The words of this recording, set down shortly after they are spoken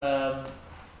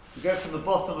We go from the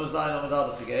bottom of Zayin Amud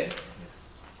Aleph again.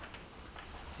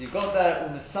 So you've got there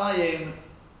U'Mesayim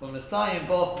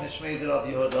Boch Mishmei Rav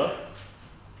Yehuda,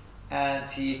 and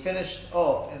he finished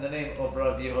off in the name of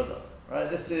Rav Yehuda. Right?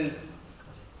 This is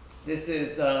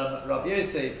Rav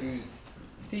Yosef, who's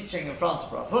teaching in front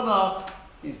of Rav Huna.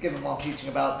 He's given one teaching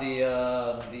about the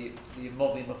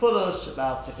Movli Mefurush,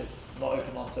 about if it's not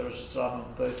open onto Rosh Hashanah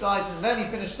on both sides, and then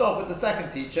he finished off with the second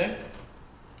teaching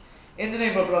in the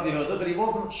name of Rav Yehuda, but he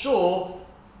wasn't sure.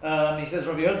 He says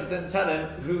Rav Yehuda didn't tell him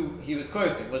who he was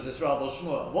quoting. Was this Rav or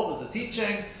Shmuel? What was the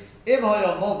teaching? Im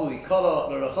haya movli kala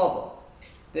l'rechava.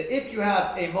 That if you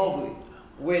have a movli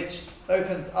which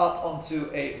opens up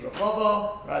onto a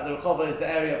rechava, right? The rechava is the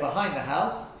area behind the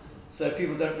house, so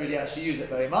people don't really actually use it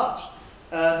very much.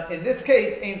 In this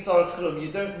case, ein tzarich klum,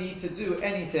 you don't need to do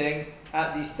anything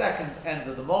at the second end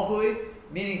of the movli,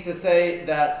 meaning to say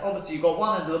that obviously you've got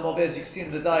one end of the movli, as you can see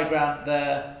in the diagram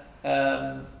there,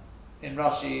 in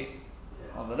Rashi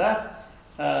on the left.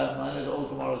 I know that all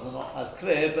Gemaras are not as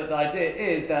clear, but the idea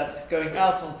is that going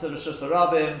out onto the Rosh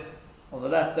Hashanah on the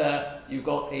left there, you've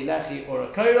got a lechi or a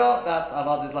koira. That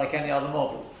avad is like any other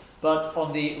movli. But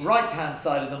on the right hand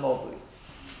side of the movli,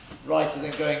 right is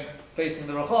then going facing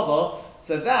the rechava,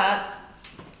 so that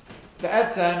the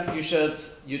etzem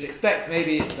you'd expect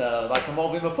maybe it's like a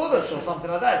movli mefudash or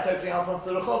something like that. It's opening up onto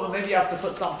the rechava. Maybe you have to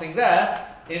put something there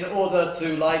in order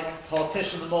to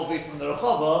partition the movli from the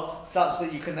rechava, such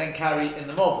that you can then carry in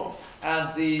the movli.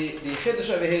 And the chiddush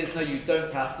over here is no, you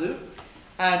don't have to.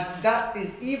 And that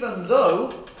is even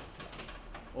though,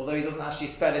 although he doesn't actually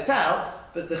spell it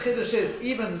out, but the chiddush is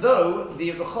even though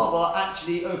the rechava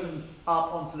actually opens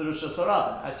up onto the Rosh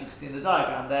Hashanah, as you can see in the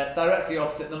diagram, they're directly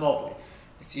opposite the movli.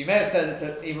 So you may have said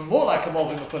it's even more like a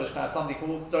movli mefudash now, somebody can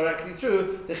walk directly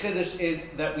through. The chiddush is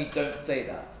that we don't say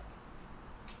that.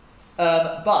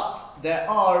 But there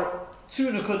are two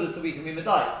nukudas that we can be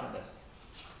medayik from this.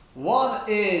 One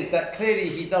is that clearly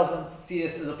he doesn't see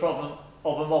this as a problem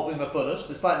of a movli mefudash,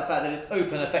 despite the fact that it's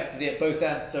open effectively at both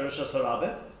ends to Rosh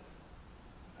Hashanah,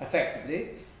 effectively.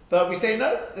 But we say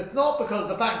no, it's not, because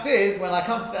the fact is, when I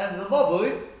come to the end of the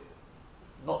movli,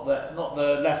 not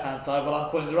the left hand side, what I'm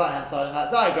calling the right hand side in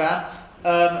that diagram,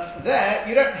 there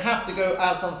you don't have to go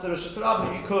out onto the Rosh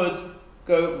Hashanah. You could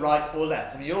go right or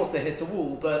left. I mean, you'll also hit a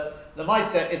wall, but the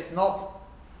Maaseh, it's not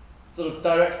sort of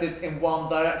directed in one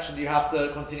direction. You have to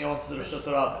continue on to the Rosh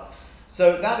Hashanah.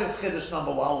 So that is chiddush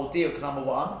number one, or diuk number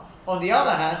one. On the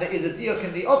other hand, there is a diuk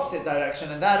in the opposite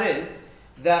direction, and that is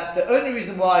that the only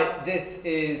reason why this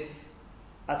is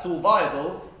at all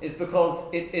viable is because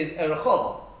it is a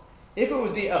rechava. If it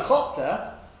would be a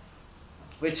chotzer,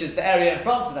 which is the area in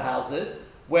front of the houses,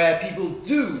 where people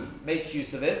do make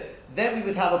use of it, then we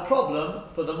would have a problem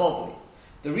for the movli.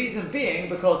 The reason being,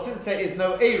 because since there is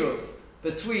no eruv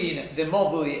between the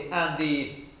movli and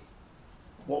the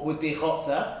what would be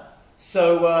chotzer,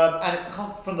 so and it's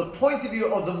from the point of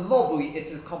view of the movli, it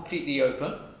is completely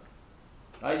open.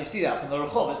 Right? You see that from the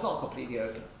rechava, it's not completely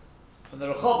open. From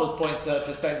the rechava's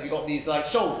perspective, you've got these like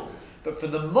shoulders, but for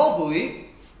the movli,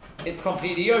 it's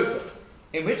completely open.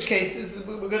 In which cases,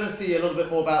 we're going to see a little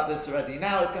bit more about this already.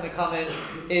 Now it's going to come in,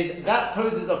 is that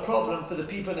poses a problem for the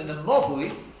people in the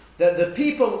movli, that the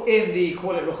people in the,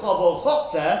 call it rechava or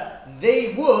chotzer,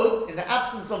 they would, in the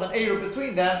absence of an eruv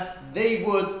between them, they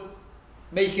would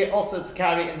make it also to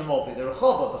carry in the movli. The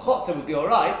rechava, the chotzer would be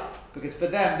alright, because for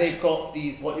them they've got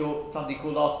these, what somebody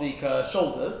called last week,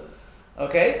 shoulders.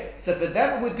 Okay? So for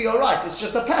them it would be alright, it's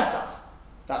just a Pesach.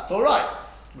 That's alright.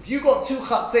 If you've got two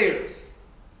chatzerus,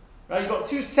 right, you've got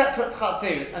two separate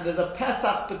chatzerus, and there's a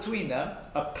Pesach between them,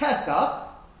 a Pesach,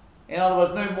 in other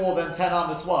words, no more than 10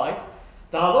 amos wide,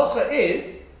 the halacha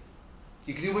is,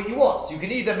 you can do what you want. You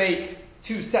can either make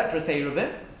two separate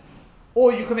eruvim,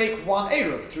 or you can make one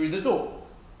eruv through the door.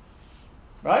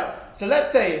 Right? So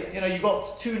let's say, you've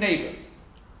got two neighbours,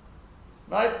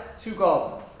 right? Two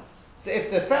gardens. So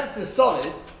if the fence is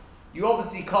solid, you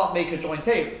obviously can't make a joint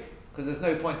eruv, because there's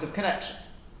no point of connection.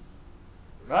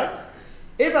 Right?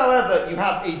 If, however, you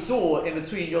have a door in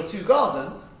between your two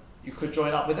gardens, you could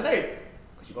join up with an eruv,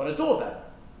 because you've got a door there.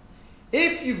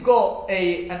 If you've got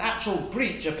an actual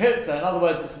breach, a pirza, in other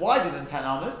words, it's wider than 10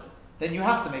 amos, then you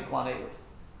have to make one eruv,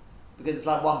 because it's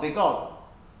like one big garden.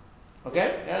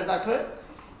 Okay? Yeah, is that clear?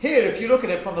 Here, if you look at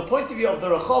it from the point of view of the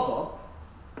rechava,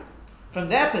 from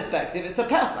their perspective, it's a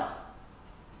Pesach.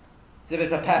 So if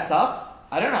it's a Pesach,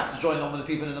 I don't have to join on with the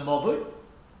people in the movli.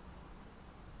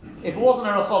 If it wasn't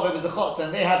a rechava, it was a chotzer,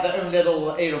 and they have their own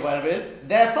little eruv, whatever it is,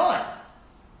 they're fine.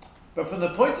 But from the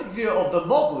point of view of the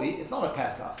movli, it's not a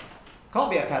Pesach. It can't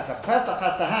be a Pesach. Pesach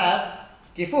has to have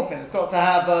gifufin. It's got to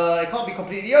have, it can't be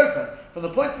completely open. From the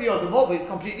point of view of the Mavui, it's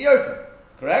completely open.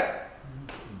 Correct?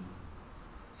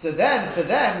 So then, for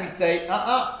them, we'd say,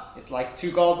 it's like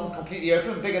two gardens completely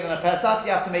open, bigger than a Pesach,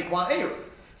 you have to make one Eruv.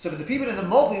 So for the people in the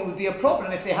Mavui, it would be a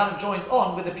problem if they haven't joined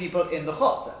on with the people in the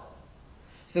Chotzer.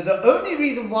 So the only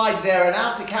reason why they're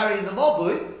allowed to carry in the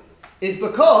Mavui is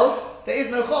because there is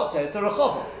no Chotzer, it's a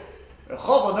Rechovo.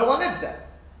 Rechovo, no one lives there.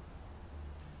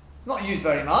 It's not used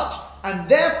very much, and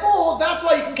therefore, that's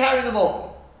why you can carry the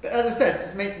Mavui. But as I said,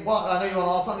 just make one, I know you want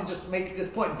to ask something, just make this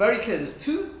point very clear. There's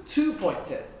two points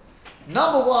here.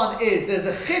 Number one is, there's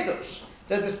a chidush,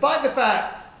 that despite the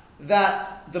fact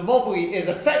that the Mavui is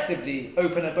effectively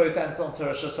open at both ends onto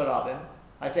Rosh Hashanah,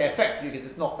 I say effectively because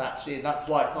it's not actually, and that's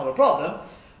why it's not a problem,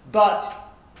 but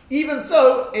even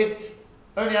so, it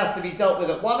only has to be dealt with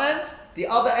at one end. The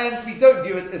other end, we don't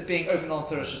view it as being open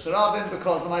onto Rosh Hashanah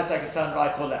because the Maaseh can turn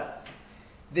right or left.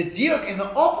 The diuk in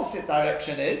the opposite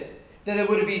direction is that there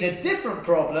would have been a different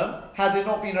problem had it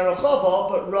not been a Rechava,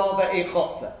 but rather a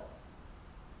Chotzer.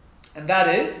 And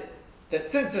that is, that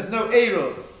since there's no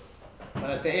Eruv, when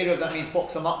I say Eruv, that means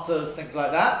boxer matzahs, things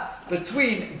like that,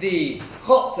 between the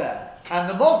Chotzer and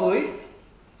the Mavui,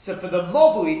 so for the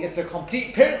Mavui, it's a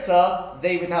complete Pirza,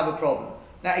 they would have a problem.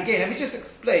 Now again, let me just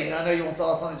explain, I know you want to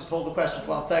ask something, just hold the question for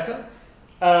 1 second.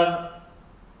 Let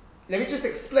me just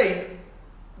explain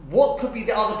what could be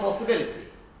the other possibility.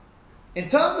 In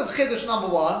terms of Chiddush number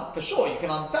one, for sure, you can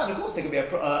understand, of course there could be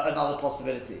another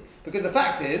possibility. Because the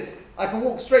fact is, I can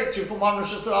walk straight through from one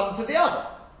Rosh Hashanah to the other.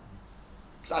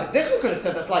 So Zichel could have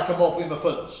said that's like a Mavui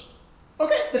Mefulish.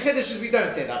 Okay, the Chiddush is we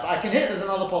don't say that, but I can hear there's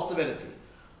another possibility.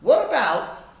 What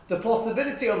about the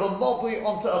possibility of a Mavui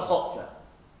onto a Chotzer?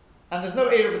 And there's no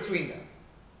area between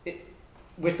them.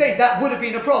 We're saying that would have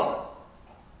been a problem.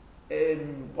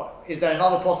 Is there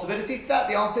another possibility to that?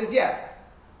 The answer is yes.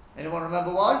 Anyone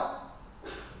remember why?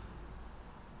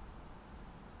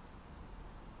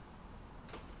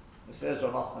 Mr.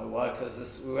 Ezra must know why, because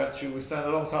we spent a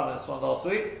long time on this one last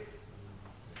week.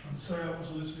 I'm sorry, I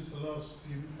wasn't listening to the last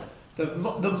few. The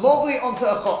Mavui onto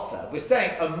a Chotzer. We're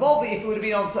saying a Mavui, if it would have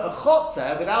been onto a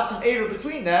Chotzer without an area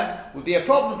between them, would be a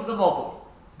problem for the Mavui.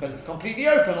 Because it's completely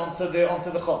open onto the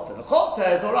Chotzer. The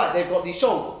Chotzer is alright, they've got these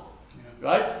shoulders. Yeah.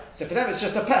 Right? So for them it's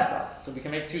just a Pesach. So we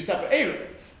can make two separate Eruv.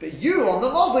 But you on the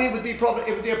Mavui it would be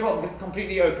a problem because it's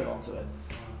completely open onto it.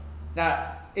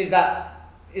 Now, is there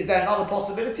another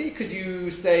possibility? Could you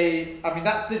say,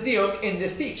 that's the diuk in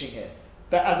this teaching here.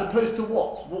 But as opposed to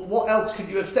what? What else could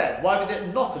you have said? Why would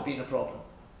it not have been a problem?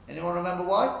 Anyone remember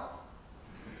why?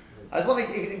 I was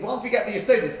wondering, once we get the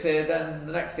Yesodis clear, then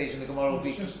the next stage in the Gemara will be...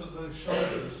 It's just that those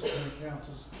shoulders can count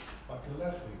as like a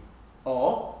lechi.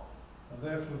 Oh. And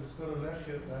therefore, if it's got a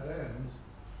lechi at that end,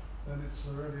 then it's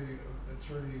already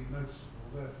noticeable.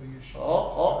 Therefore, you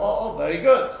should... Very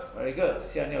good. Very good.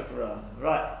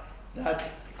 Right. That's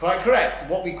quite correct.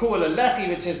 What we call a lechi,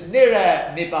 which is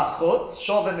nireh mibachutz,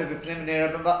 shoveh mibifnim,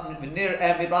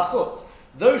 nireh mibachutz.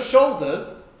 Those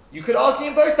shoulders, you could argue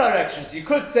in both directions. You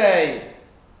could say,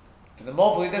 for the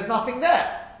Mavui, there's nothing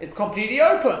there. It's completely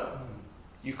open.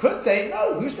 You could say,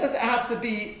 no, who says it has to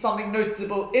be something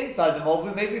noticeable inside the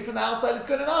Mavui? Maybe from the outside it's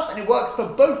good enough. And it works for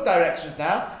both directions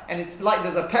now. And it's like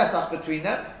there's a Pesach between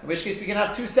them. In which case we can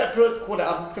have two separate,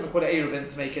 I'm just going to call it Eruvin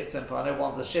to make it simple. I know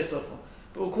one's a shituf,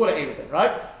 but we'll call it Eruvin,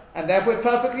 right? And therefore it's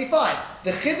perfectly fine.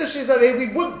 The Chiddush is that we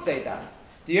wouldn't say that.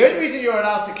 The only reason you're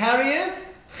allowed to carry is,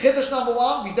 Chiddush number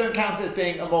one, we don't count it as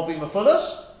being a Mavui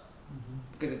Mefulish,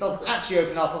 because it doesn't actually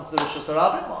open up onto the Rosh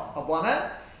Hashanah on one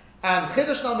end. And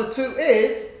Chiddush number two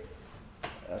is,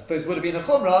 I suppose would have been a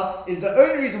Chumrah, is the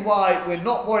only reason why we're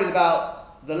not worried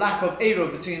about the lack of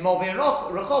Eruv between Mavui and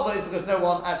Rechava is because no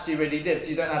one actually really lives.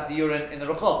 You don't have the urine in the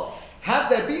Rechava. Had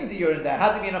there been the urine there,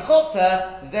 had there been a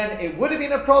Chotzer, then it would have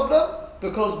been a problem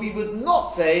because we would not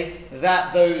say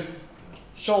that those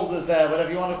shoulders there,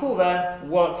 whatever you want to call them,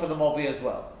 work for the Mavui as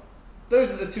well. Those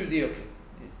are the two diukim.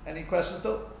 Any questions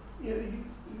still? Yeah,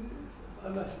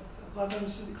 if I've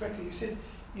understood it correctly, you said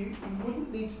you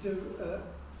wouldn't need to do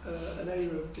an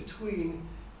Eruv between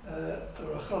a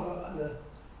Rechava and a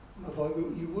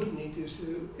Mavui, you would need to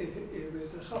do if it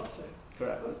was a Chotzer.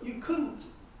 Correct. But you couldn't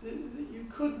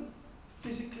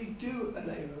physically do an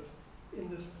Eruv in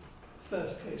the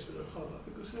first case with a Rechava,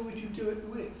 because who would you do it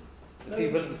with?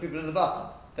 The people in the bottom.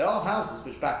 There are houses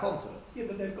which back onto it. Yeah,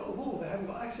 but they've got a wall, they haven't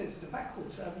got access to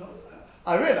backwards, they haven't got...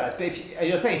 I realise, but if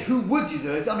you're saying who would you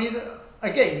do it,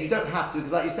 again, you don't have to,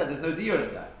 because like you said, there's no diur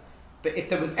in there. But if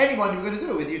there was anyone you were going to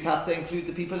do it with, you'd have to include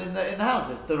the people in the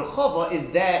houses. The Rechava is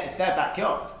there, it's their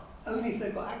backyard. Only if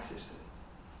they've got access to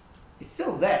it. It's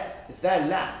still theirs, it's their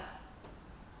land.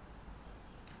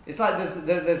 It's like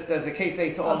there's a case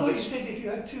later on. I thought you said if you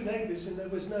had two neighbours and there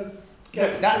was no...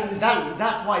 No,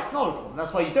 that's why it's not a problem.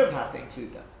 That's why you don't have to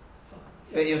include them.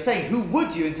 But you're saying, who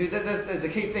would you include? There's a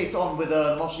case later on with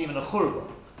a Moshe and a Churva.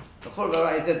 A Churva,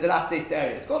 right, is a dilapidated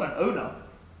area. It's got an owner.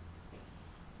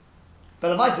 But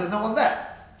the mice, there's no one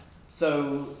there.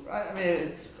 So, right, I mean,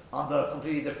 it's under a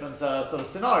completely different sort of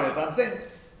scenario. But I'm saying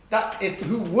that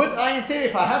who would I, in theory,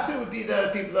 if I had to, would be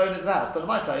the people, the owners of the house. But the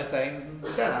mice is saying,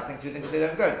 you don't have to include them because they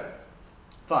don't go there.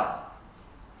 Fine.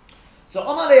 So,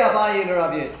 Omar Abaye and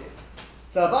Rav Yosef.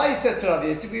 So Abaye said to Rav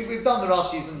Yosef, we've done the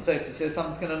Rashis and the Tosfos here, so I'm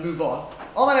just going to move on.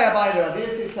 Omar Abaye and Rav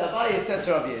Yosef, so Abaye said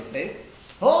to Rav Yosef,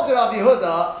 Hold Rav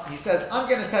Yehuda, he says, I'm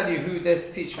going to tell you who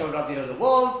this teaching of Rav Yehuda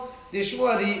was. The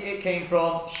Shmueli, it came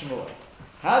from Shmuel.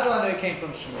 How do I know it came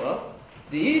from Shmuel?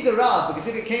 The Ida Rav, because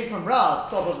if it came from Rav,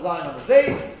 top of Zion on the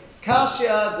base,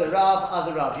 Kashya, the Rav,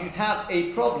 other Rav, you'd have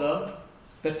a problem,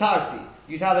 Betarti.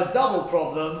 You'd have a double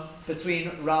problem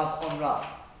between Rav and Rav.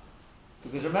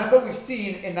 Because remember, we've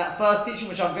seen in that first teaching,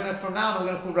 which from now on,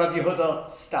 we're going to call Rav Yehuda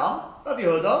Stam. Rav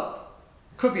Yehuda,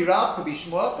 could be Rav, could be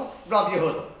Shmuel, but Rav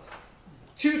Yehuda.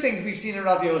 Two things we've seen in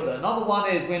Rav Yehuda. Number one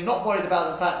is, we're not worried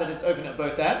about the fact that it's open at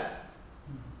both ends.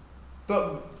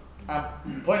 But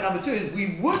point number two is,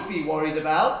 we would be worried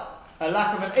about a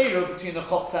lack of an Eruv between the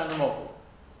Chotza and the Mofel.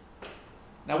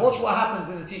 Now watch what happens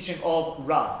in the teaching of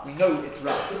Rav. We know it's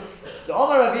Rav. So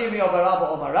Omar Rav Yirmiyah bar Rabba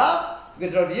Omar Rav,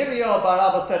 because Rav Yirmiyah bar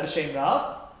Rabba said b'shem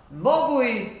Rav,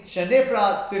 Mobui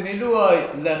shenifrat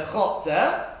b'miluoi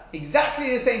lechotzer,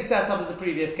 exactly the same setup as the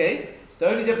previous case. The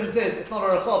only difference is it's not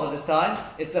a rechova this time;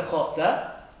 it's a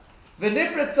chotzer.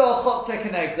 V'nifrat tzor chotzer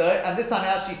kenegdo, and this time it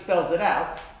actually spells it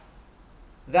out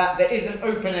that there is an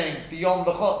opening beyond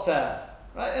the chotzer.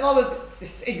 Right? In other words,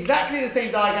 it's exactly the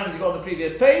same diagram as you got on the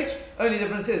previous page. Only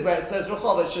difference is where it says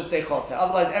rechova, it should say chotzer.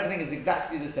 Otherwise, everything is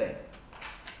exactly the same.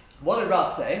 What did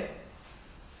Rav say?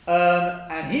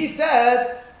 And he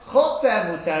said, chotzer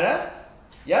muteres.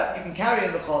 Yep, you can carry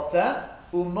in the chotzer.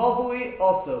 Umovui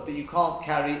also, but you can't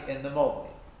carry in the movui.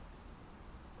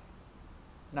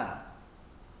 Now,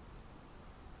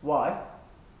 why?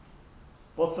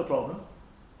 What's the problem?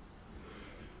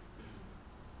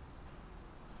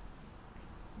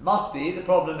 Must be the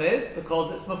problem is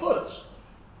because it's mafurish.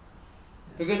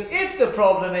 Because if the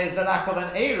problem is the lack of an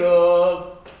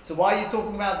eruv, so why are you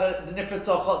talking about the nifrit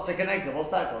or chotzer connector? What's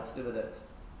that got to do with it?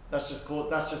 That's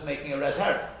just making a red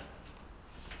herring.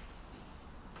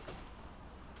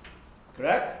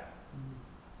 Correct?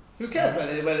 Who cares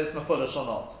whether it's mafurish or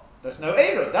not? There's no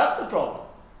eruv. That's the problem.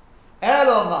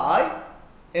 Elomai,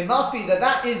 it must be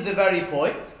that is the very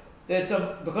point. That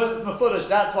because it's mafurish,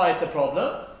 that's why it's a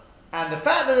problem. And the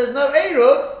fact that there's no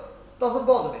eruv doesn't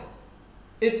bother me.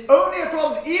 It's only a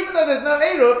problem, even though there's no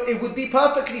eruv, it would be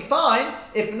perfectly fine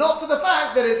if not for the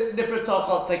fact that it's nifrit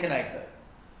tzachot connected.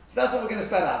 So that's what we're going to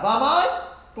spell out. V'amai?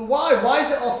 But why? Why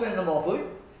is it also in the mofui?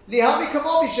 Lihavi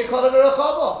kamovi shekara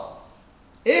l'rachava.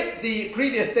 If the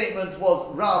previous statement was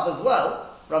Rav as well,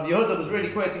 Rav Yehuda was really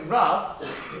quoting Rav,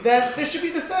 then this should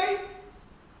be the same.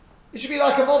 It should be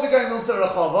like a movi going on to a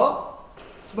rachava.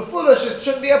 Befulish, it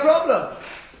shouldn't be a problem.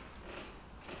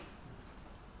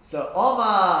 So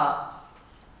Elamai,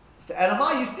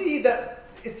 you see that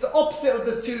it's the opposite of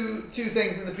the two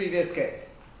things in the previous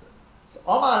case. So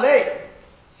Omar Le,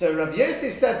 so Rav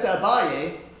Yosef said to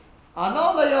Abaye,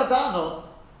 Anon le'yodano,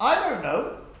 I don't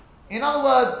know. In other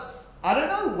words, I don't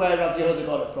know where Rav Yehuda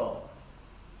got it from.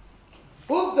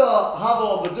 Uvda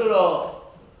havo b'dura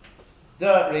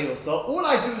de reusa. All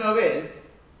I do know is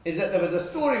that there was a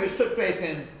story which took place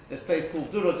in this place called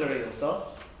Dura de reusa.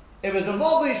 It was a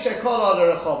movie shekola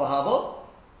l'rechava havo.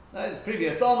 That is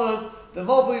previous Amud. The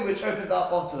movie which opened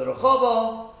up onto the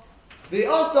rechava. The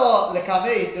asa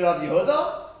lekamei to Rav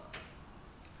Yehuda,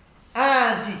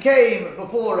 and he came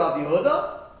before Rav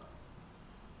Yehuda.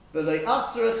 V'loi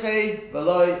atzrechei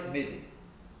v'loi midi.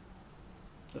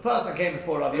 The person came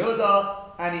before Rav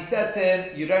Yehuda, and he said to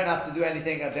him, you don't have to do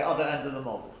anything at the other end of the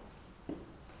movie.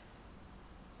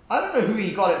 I don't know who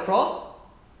he got it from.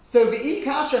 So v'i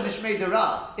kasha mishmei de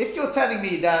Rav. If you're telling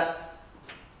me that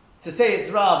to say it's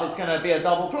Rav is going to be a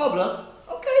double problem,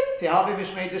 okay, tihavi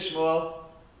mishmei de Shmuel.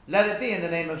 Let it be in the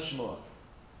name of Shmuel.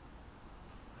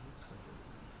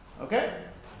 Okay?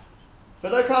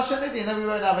 But lo kasha midi, and then we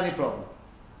won't have any problem.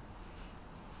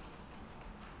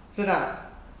 So now,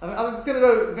 I'm just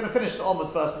going to finish the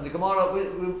Omid first in the Gemara.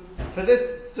 For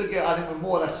this sugya, I think we're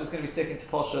more or less just going to be sticking to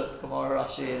Poshet, Gemara,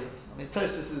 Rashi, and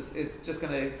Tosfos is just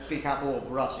going to speak out more of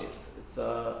Rashi. It's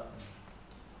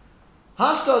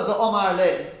Hashtag the Omar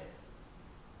Le,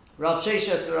 Rav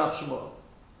Sheshes to Rav Shmuel.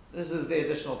 This is the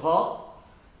additional part.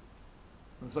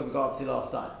 That's what we got up to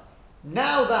last time.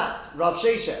 Now that Rav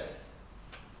Sheshes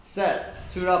said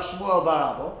to Rav Shmuel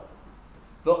bar Abba,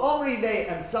 The Omri Le,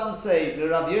 and some say the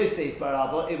Rav Yosef bar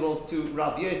Abba, it was to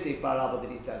Rav Yosef bar Abba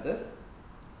that he said this.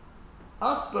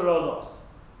 Asperoloch,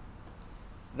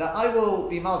 that I will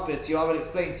be masbir to you, I will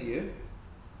explain to you.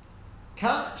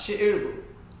 Kan she'irvu,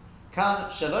 kan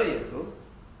shelo yirvu.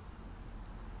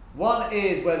 One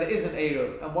is where there is an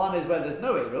eruv, and one is where there's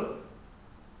no eruv.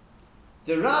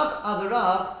 The Rav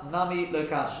Adarav Nami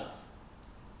Lokasha.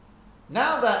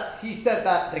 Now that he said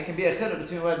that there can be a chiluk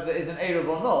between whether there is an eruv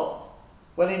or not,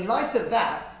 well, in light of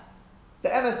that, the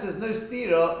emes there's no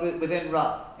stira within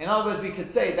Rav. In other words, we could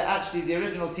say that actually the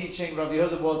original teaching Rav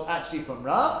Yehuda was actually from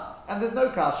Rav, and there's no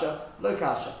kasha, lo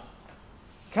kasha.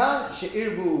 Kan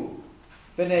she'irvu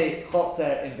b'nei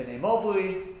chotzer in b'nei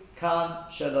mobui, kan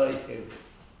sheloi irvu.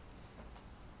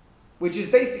 Which is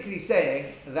basically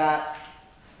saying that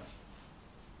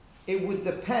it would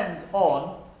depend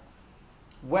on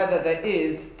whether there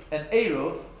is an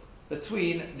eruv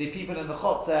between the people in the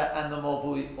chotzer and the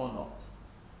mavui or not.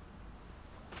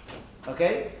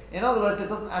 Okay? In other words, it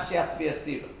doesn't actually have to be a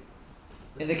stira.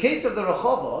 In the case of the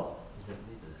rechova,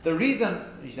 the reason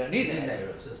you don't need an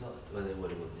eruv, so it's not whether it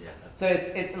would, yeah. so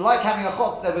it's like having a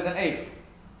chotzer with an eruv.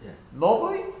 Yeah.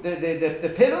 Mavui, the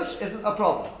pilush isn't a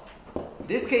problem.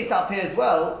 This case up here as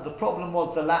well, the problem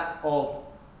was the lack of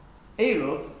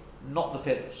eruv, not the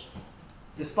pilush.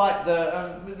 Despite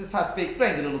this has to be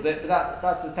explained a little bit, but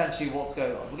that's essentially what's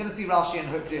going on. We're going to see Rashi and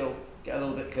hopefully it'll get a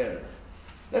little bit clearer.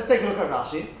 Let's take a look at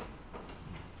Rashi.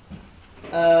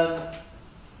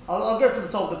 I'll go from the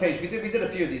top of the page. We did a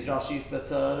few of these Rashis,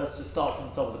 but let's just start from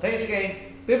the top of the page again.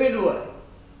 Bimilua.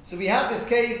 So we have this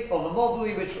case of a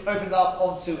mobui which opened up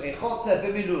onto a chotzer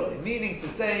bimilua, meaning to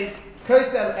say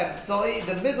kosel emtzoi,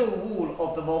 the middle wall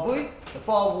of the mobui, the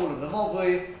far wall of the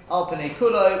mobui, al panei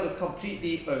kulo, was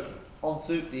completely open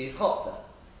onto the chotzer.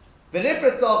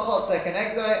 V'nifritzah chotzer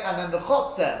kenegdoi, and then the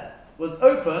chotzer was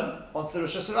open onto the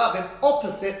Rosh Hashanah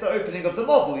opposite the opening of the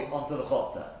mobui onto the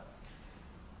chotzer.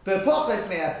 B'pochos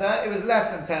me'asa, it was less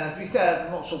than 10, as we said.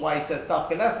 I'm not sure why he says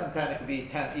dafka less than 10, it could be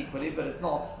 10 equally, but it's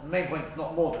not, the main point is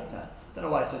not more than 10. Don't know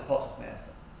why he says pochos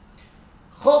me'asa.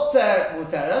 Chotzer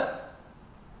muteres,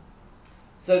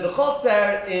 so the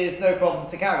chotzer is no problem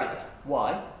to carry there.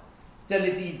 Why?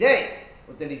 Delididei,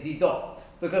 or delididon.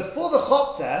 Because for the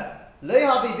chotzer,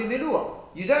 lehabi b'milua,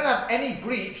 you don't have any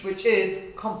breach which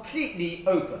is completely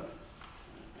open.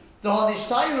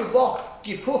 Dahanishtai rubok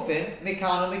gipufin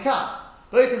mikan or mikan.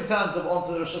 Both in terms of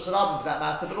onto the Rosh Hashanah for that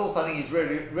matter, but also I think he's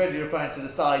really referring to the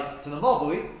side, to the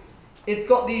mobui. It's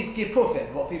got these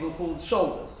gipufin, what people call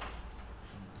shoulders.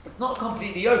 It's not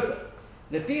completely open.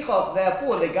 Lefichach,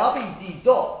 therefore, legabi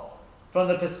didot, from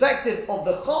the perspective of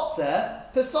the chotzer,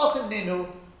 pesachim ninu,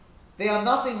 they are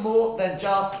nothing more than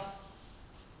just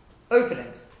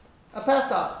openings. A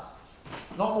pesach.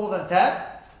 It's not more than 10,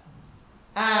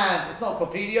 and it's not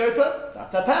completely open,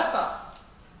 that's a pesach.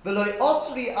 V'loi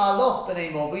osri aloch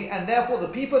b'nei mavui, and therefore the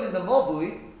people in the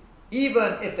mavui,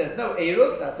 even if there's no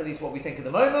eruv, that's at least what we think at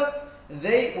the moment,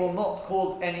 they will not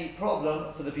cause any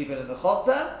problem for the people in the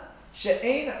chotzer.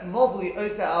 She'ein mavui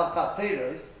oseh al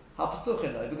chatzeros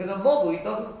hapasuchin, because a mavui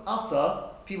doesn't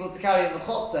asa people to carry in the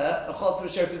chotzer, a chotzer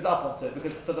which opens up onto it,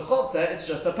 because for the chotzer it's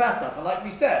just a pesach, and like we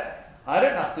said, I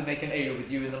don't have to make an eruv with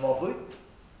you in the mavui.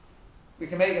 We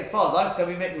can make, as far as I'm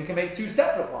concerned, we can make two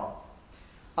separate ones.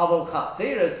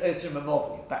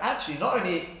 But actually,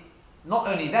 not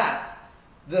only that,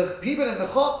 the people in the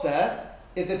chotzer,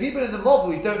 if the people in the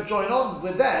mobui don't join on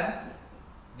with them,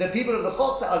 the people of the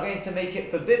chotzer are going to make it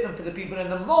forbidden for the people in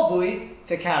the mobui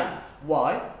to carry.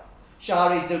 Why?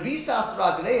 Because the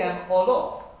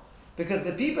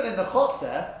people in the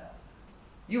chotzer,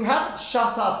 you haven't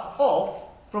shut us off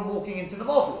from walking into the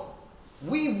mobui.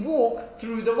 We walk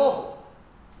through the mobui.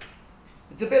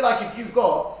 It's a bit like if you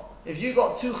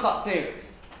got two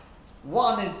chatzeros,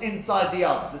 one is inside the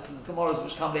other. This is Gemara's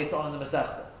which come later on in the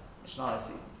Masechta, Mishnah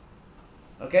see.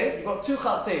 Okay, you've got two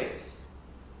chatzeros,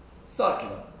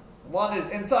 circular. One is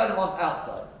inside and one's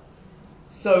outside.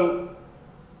 So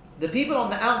the people on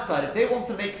the outside, if they want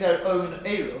to make their own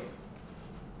eruv,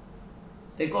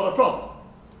 they've got a problem.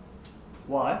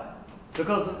 Why?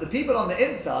 Because the people on the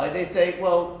inside, they say,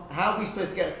 well, how are we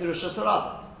supposed to get through Rosh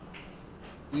Hashanah?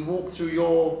 We walk through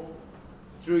your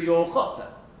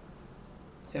chotzer.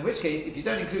 So in which case, if you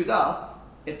don't include us,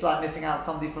 it's like missing out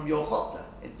somebody from your chotzer.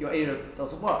 Your eruv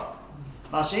doesn't work.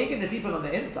 Mashiach and the people on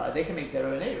the inside, they can make their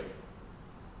own eruv.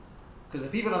 Because the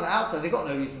people on the outside, they've got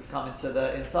no reason to come into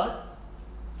the inside.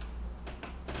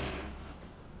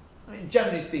 I mean,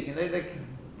 generally speaking,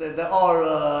 there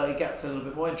are, it gets a little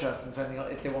bit more interesting depending on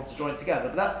if they want to join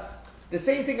together. But the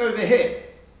same thing over here.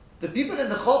 The people in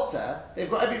the Chotzer, they've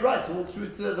got every right to walk through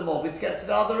to the Mobi to get to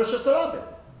the other Rosh Hashanah.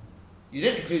 You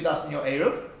didn't include us in your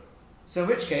Eruv, so in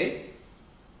which case...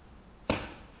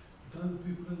 Don't the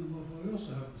people in the Mavoi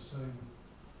also have the same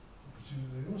opportunity?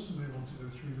 They also may want to go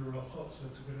through the Chotzer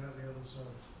to get out the other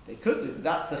side. They could do, but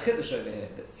that's the Chiddush over here.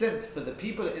 That since for the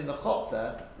people in the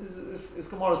Chotzer, this is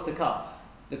Gemara's to come,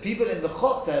 the people in the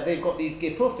Chotzer, they've got these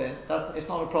Gepufin, it's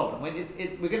not a problem. When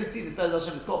we're going to see this, Be'ez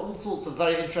Hashem, it's got all sorts of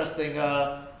very interesting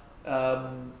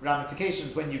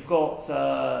ramifications when you've got,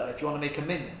 if you want to make a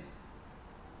minyan.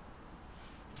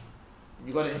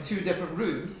 You've got it in two different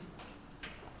rooms.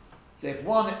 So if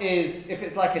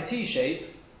it's like a T shape,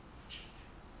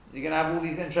 you're going to have all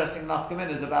these interesting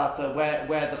nafkaminas about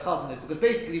where the chazan is, because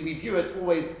basically we view it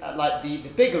always like the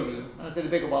bigger room. When I say the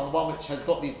bigger one, the one which has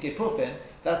got these gepufin,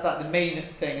 that's like the main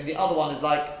thing, and the other one is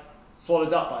like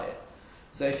swallowed up by it.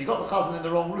 So if you've got the chazan in the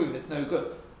wrong room, it's no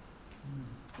good.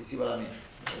 You see what I mean?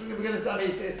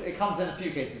 It comes in a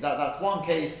few cases. That's one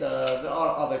case. There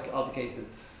are other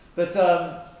cases, but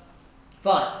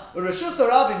fine.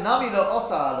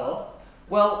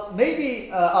 Well, maybe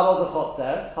alo the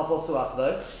chotzer haposu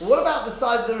achlo. But what about the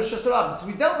side of the Rosh Hashanah? So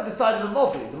we dealt with the side of the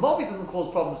mobi. The mobi doesn't cause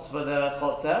problems for the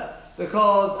chotzer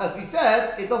because, as we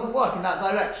said, it doesn't work in that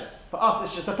direction. For us,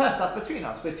 it's just a pesach between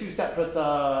us. We're two separate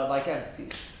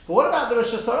entities. But what about the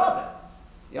Rosh Hashanah?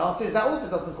 The answer is that also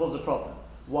doesn't cause a problem.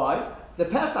 Why? The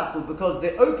pesach, because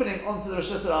the opening onto the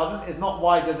Rosh Hashanah is not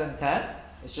wider than 10.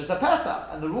 It's just a pesach,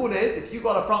 and the rule is if you've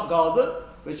got a front garden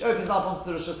which opens up onto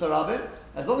the Rosh Hashanah,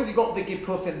 as long as you've got the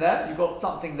gipuf in there, you've got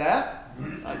something there,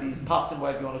 like these pasim,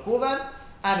 whatever you want to call them,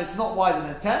 and it's not wider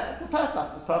than 10, it's a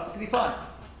Pesach, it's perfectly fine.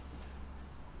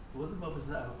 Would the mobbers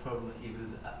not have a problem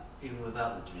even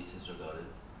without the Jerusalem regarded,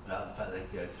 without the fact they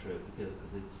can go through,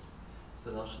 because it's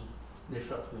the notion,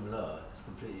 Nifrat's Bimla,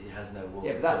 it has no wall.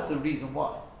 Yeah, but that's the reason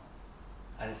why.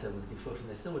 And if there was a gipuf,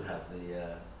 they still would have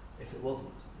the, if it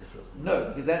wasn't Nifrat's Bimla. No,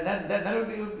 because then it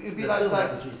would be like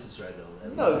the Jerusalem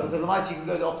regal. No, because otherwise you can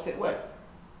go the opposite way.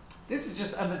 This is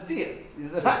just a metzias.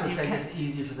 The fact that you saying it's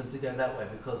easier for them to go that way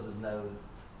because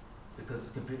because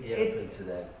it's completely open to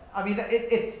them. I mean,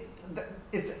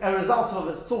 it's a result of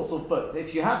a sort of both.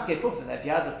 If you had gefuf in there, if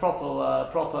you had a proper.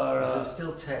 If it was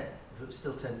still 10, if it was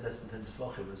still 10 less than 10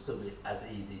 tefachim, it would still be as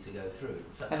easy to go through.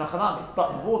 But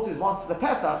the vault is once it's a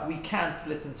Pesach, we can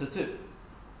split into two.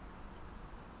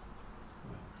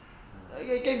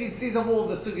 Again, these are more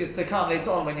the sugyas to come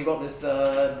later on when you got this.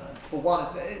 For one,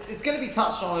 it's going to be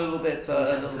touched on a little bit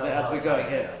as we're going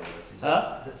here.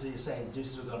 So you're saying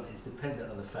Jerusalem regal is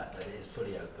dependent on the fact that it is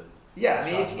fully open. Yeah,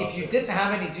 I mean, if you didn't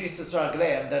have any Jerusalem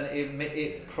regal, then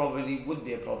it probably wouldn't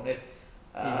be a problem. If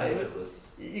it was,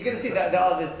 you're going to see that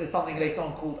there's something later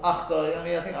on called achta. I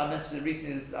mean, I think I mentioned it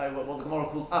recently. Is what the Gemara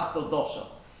calls achta dosha.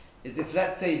 Is if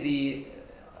let's say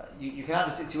you can have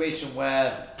a situation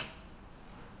where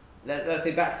let's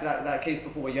say back to that case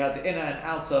before where you had the inner and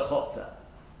outer chotzer,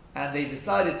 and they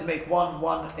decided to make one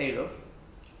eruv,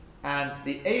 and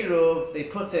the eruv they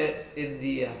put it in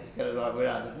the just get it the right way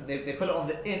around. They put it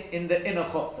on in the inner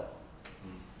chotzer,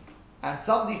 and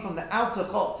somebody from the outer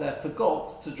chotzer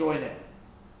forgot to join in.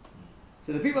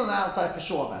 So the people on the outside for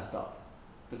sure messed up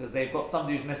because they've got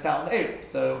somebody who's missed out on the eruv.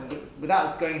 So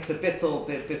without going into bittul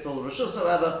rishus or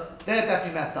whatever, they're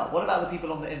definitely messed up. What about the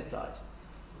people on the inside?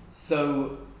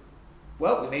 So,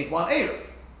 well, we made one eruv,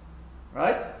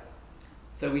 right?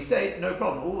 So we say, no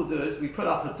problem, all we'll do is we put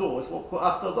up a door, it's what we call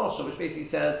after dosha, which basically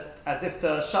says, as if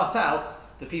to shut out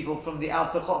the people from the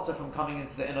outer chotzer from coming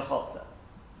into the inner chotzer.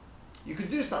 You can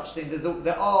do such thing,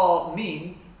 there are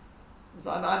means, so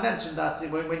I mentioned that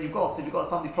when you've got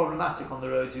somebody problematic on the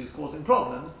road who's causing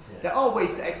problems, there are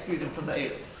ways to exclude them from the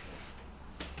eruv.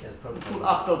 It's called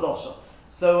after dosha.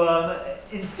 So,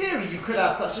 in theory, you could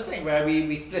have such a thing where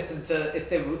we split into if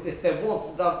there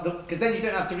was because then you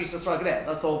don't have to reach the struggle.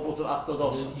 That's the whole vault of after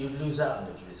dosha. You lose out on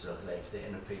the Jerusalem regal for the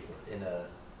inner people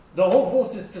The whole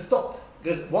vault is to stop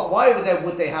because why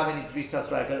would they have any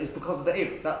Jerusalem regal is because of the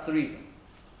eruv. That's the reason.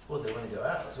 Well, they want to go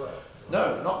out as well.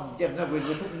 We're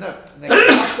talking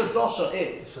after dosha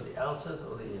is it's for the outers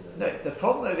or the inner. No, the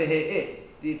problem over here is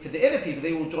for the inner people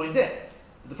they all joined in.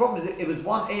 The problem is it was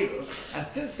one eruv, and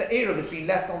since the eruv has been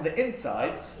left on the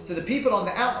inside, so the people on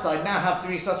the outside now have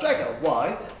Jerusalem regal.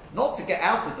 Why? Not to get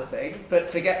out of the thing, but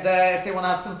to get there if they want to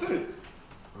have some food.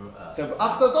 So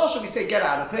after dosha we say get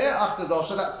out of here. After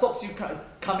dosha that stops you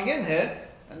coming in here,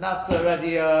 and that's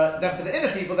already. Then for the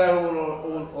inner people they're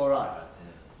all right.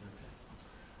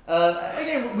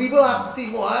 Again, we will have to see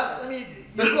more. I mean,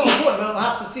 you've got a point. We'll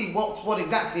have to see what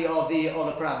exactly are the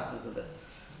parameters of this.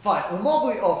 Fine.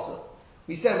 Umobui also.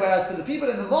 We said, whereas for the people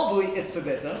in the Mobui, it's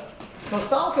forbidden. For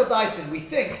Salka Daitin, we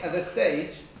think at this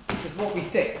stage, this is what we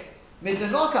think.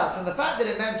 Midanokat, from the fact that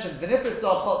it mentioned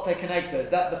V'nifritzah Chotze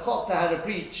connected, that the Chotze had a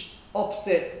breach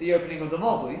opposite the opening of the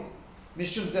Mobui,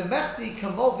 Mishum Zemechsi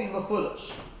Kamovi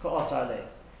Mafulish, Ka'asar Alei.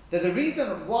 That the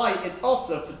reason why it's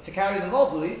also to carry the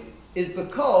Mobui is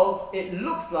because it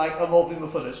looks like a Movi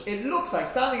Mafulish. It looks like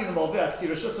standing in the Mobui, I can see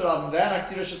Rosh Hashanah there and I can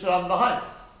see Rosh Hashanah behind.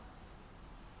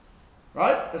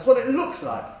 Right? That's what it looks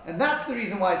like. And that's the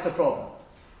reason why it's a problem.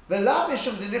 It's not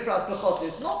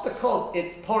because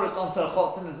it's porous onto a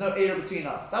chotz and there's no area between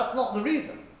us. That's not the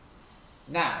reason.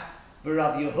 Now, the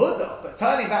Rav Yehuda, but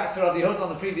turning back to Rav Yehuda on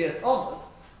the previous onward,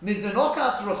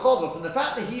 Midzanokat Rechova, from the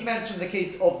fact that he mentioned the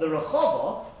case of the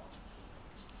Rechova,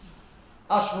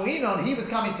 Ashmuinon, he was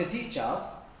coming to teach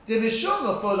us, because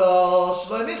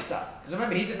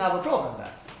remember, he didn't have a problem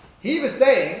there. He was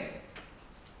saying,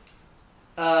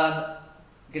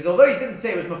 because although he didn't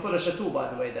say it was mafulish at all, by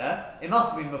the way, there, it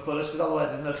must have been mafulish because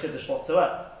otherwise there's no chiddush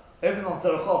whatsoever. Opens on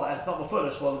Tzarechov and it's not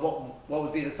mafulish, well, what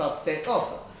would be the side to say it's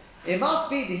also? It must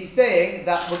be that he's saying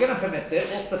that we're going to permit it,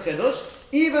 what's the chiddush,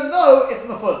 even though it's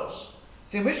mafulish.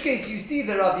 So in which case you see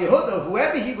that Rav Yehuda,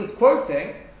 whoever he was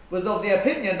quoting, was of the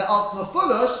opinion that it's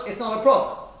mafulish, it's not a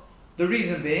problem. The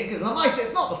reason being, because Lamaisa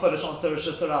it's not mafulish on Rosh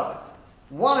Hashanah.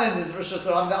 One end is Rosh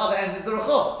Hashanah, the other end is the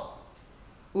Rechov.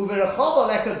 Uverechova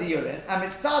leka diyurin, and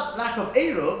mitzad lack of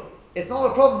eruv, it's not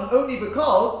a problem only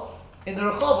because in the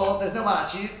Rechova there's no one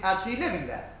actually living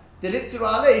there. The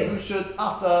litzura alei who should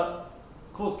asa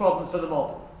cause problems for the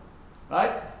mob,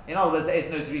 right? In other words, there is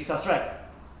no drisas rega.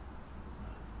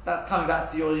 That's coming back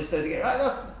to your Yesod again, right?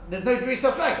 There's no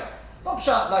drisas rega. It's not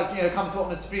pshat like coming to what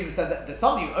Mr. Freeman said that there's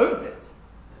somebody who owns it,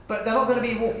 but they're not going to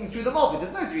be walking through the mob.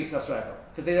 There's no drisas rega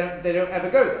because they don't ever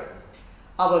go there.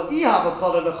 But the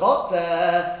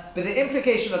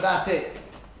implication of that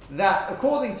is that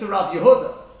according to Rav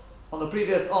Yehuda on the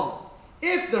previous Omid,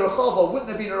 if the Rechova wouldn't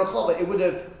have been a Rechova, it would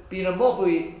have been a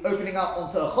Mobui opening up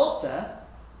onto a Chotzer,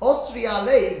 Osri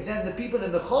Alei, then the people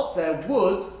in the Chotzer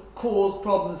would cause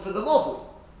problems for the Mobui.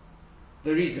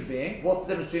 The reason being, what's the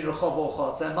difference between Rechova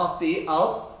or Chotzer? Must be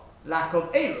out lack of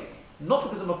Eru, not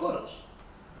because of Mefurish.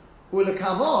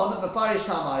 Ulekamon, Mefarish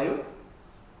Tamayu.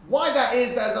 Why that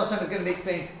is, Be'ez Hashem is going to be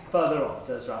explained further on,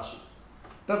 says Rashi.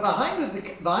 But behind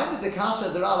the Kasha,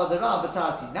 the Rav,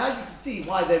 B'tarti, now you can see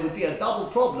why there would be a double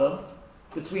problem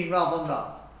between Rav and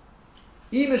Rav.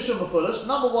 Imishum Mefurish,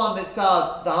 number one,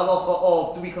 mitzad the halacha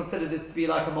of, do we consider this to be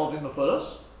like a Movi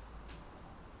Mefurish?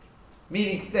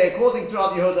 Meaning to say, according to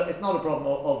Rav Yehuda, it's not a problem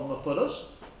of Mefurish,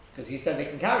 because he said they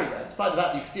can carry that. Despite the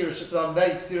fact that you can see Rosh Hashanah there,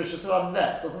 you can see Rosh Hashanah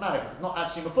there. It doesn't matter, because it's not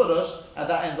actually Mefurish at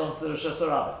that end onto the Rosh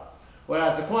Hashanah.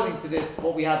 Whereas according to this,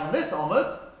 what we had on this Omid,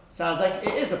 sounds like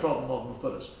it is a problem of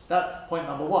Mefurish. That's point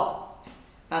number one.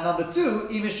 And number two,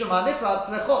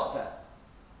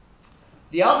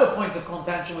 the other point of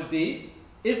contention would be,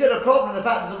 is it a problem the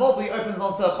fact that the Mobli opens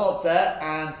onto a Chotzer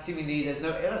and seemingly there's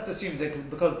no, let's assume that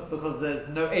because there's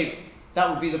no Eruv. That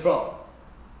would be the problem.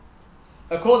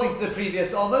 According to the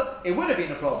previous Omid, it would have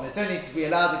been a problem. It's only because we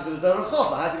allowed it because it was a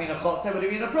Rechova. Had it been a Chotzer, it would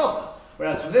have been a problem.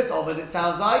 Whereas from this Omid, it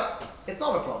sounds like it's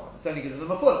not a problem. It's only because of the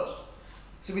Mefurish.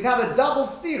 So we'd have a double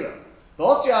stira.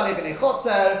 Because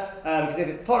if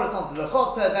it's porous onto the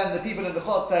Chotzer, then the people in the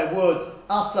Chotzer would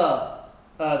asa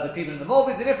the people in the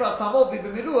Movi.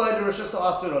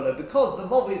 Because the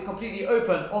Movi is completely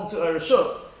open onto a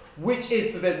Rishus, which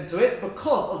is forbidden to it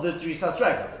because of the Drisas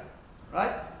Regel.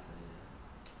 Right?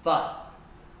 Fine.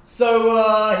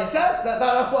 So he says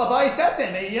that's what Abai said to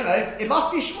him. It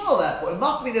must be Shmuel. Therefore, it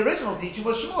must be the original teaching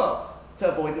was Shmuel to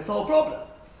avoid this whole problem.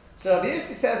 So Rabbi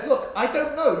Yossi says, "Look, I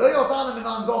don't know. Lo Yodana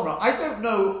Miman Gomra. I don't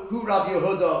know who Rabbi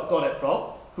Yehuda got it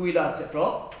from, who he learnt it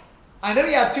from. I know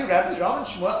he had two rabbis, Rav and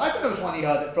Shmuel. I don't know which one he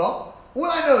heard it from. All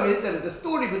I know is there was a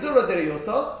story with Dura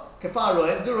Deriosa, Kefar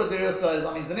Roim. Dura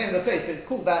Deriosa is the name of the place, but it's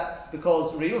called that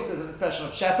because Riosa is an expression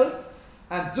of shepherds,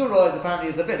 and Dura is apparently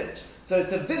a village. So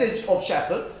it's a village of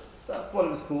shepherds. That's what it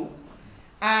was called.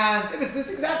 And it was this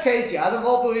exact case. You had a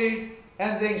Mobui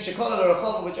ending Shekola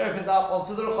Rechova, which opens up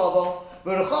onto the Rechova.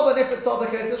 The Rechova Nifrit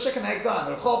Tzaddik is Shekanegda, and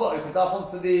the Rechova opened up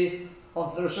onto the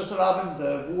Rosh Hashanah.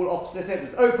 The wall opposite it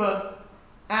was open.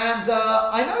 And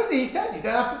I know that he said you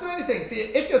don't have to do anything. See,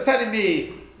 if you're telling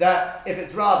me that if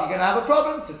it's Rav, you're going to have a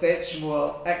problem, so say it's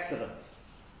Shmuel, excellent.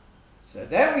 So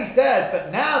then we said,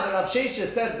 but now that Rav Shesha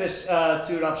said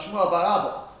to Rav Shmuel Bar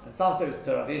Abba, and some say it was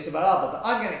to Rav Yosef Bar Abba, that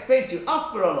I'm going to explain to you,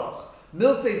 Asperoloch,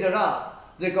 Milsei de Rav,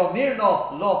 the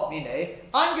Gomirno Loch Mine,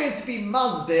 I'm going to be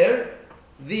Masbir,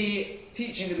 the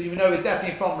teaching that we know is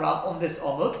definitely from Rav on this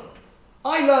Omud.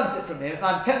 I learnt it from him, and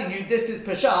I'm telling you this is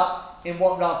Peshat in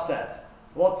what Rav said.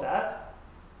 What's that?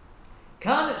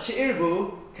 Kan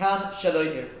she'irvu, kan shelo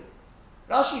irvu.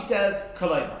 Rashi says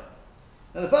koloma.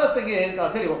 Now the first thing is,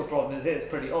 I'll tell you what the problem is here, it's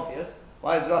pretty obvious.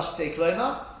 Why does Rashi say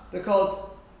koloma? Because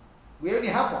we only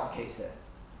have one case here.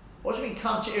 What do you mean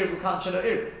kan she'irvu, kan shelo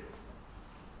irvu?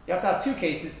 You have to have two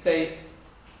cases to say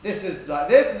this is like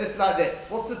this and this is like this.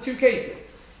 What's the two cases?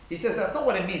 He says that's not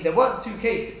what it means. There weren't two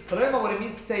cases. Koloma, what it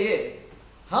means to say is,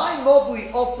 Hi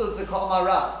mobui also to Ka'amar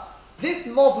Rav. This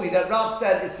mobui that Rav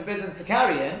said is forbidden to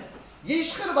carry in,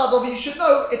 Yishchir Badov, you should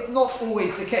know it's not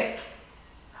always the case.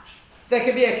 There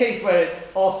can be a case where it's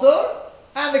osur,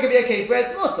 and there can be a case where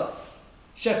it's mutter.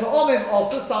 Shepa'omim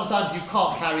also, sometimes you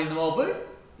can't carry in the mobui,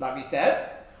 like we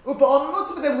said. Upa'omim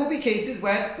mutter, but there will be cases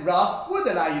when Rav would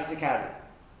allow you to carry.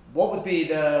 What would be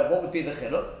the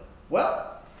chiluk?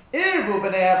 Well, irvu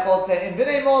b'nei hachotze in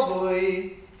b'nei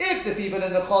mobui. If the people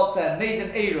in the chotze made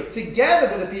an eruv together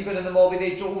with the people in the mobui,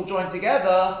 they all join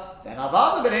together, then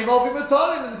avada b'nei mobui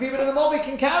mutarin, and the people in the mobui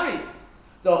can carry.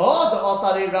 The hard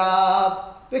osali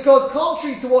Rav, because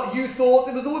contrary to what you thought,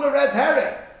 it was all a red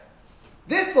herring.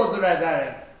 This was a red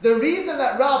herring. The reason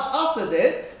that Rav ushered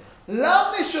it,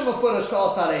 lav mishum mafurash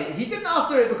ka'osali. He didn't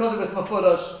usher it because it was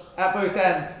mafurash at both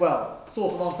ends. Well,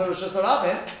 sort of on Rosh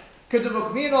Hashanah. Could the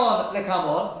mukminon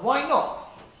lekamon? Why not?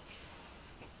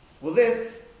 Well,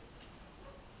 this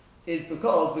is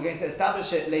because we're going to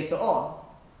establish it later on.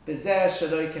 Bezer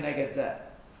shaloi keneged zeh.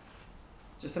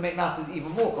 Just to make matters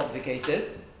even more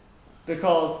complicated,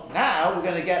 because now we're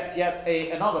going to get yet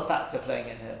another factor playing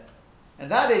in here, and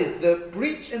that is the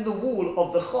breach in the wall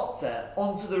of the chotzer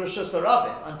onto the Rosh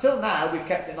Hashanah. Until now, we've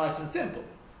kept it nice and simple.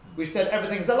 We've said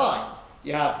everything's aligned.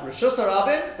 You have Rosh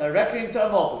Hashanah directly into a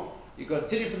mobui. You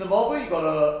continue from the mobui, you've got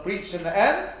a breach in the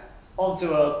end onto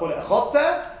call it a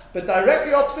chotzer, but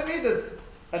directly opposite me there's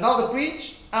another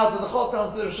breach out of the chotzer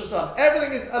onto the Rosh Hashanah.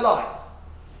 Everything is aligned.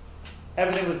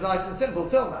 Everything was nice and simple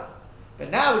till now. But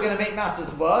now we're going to make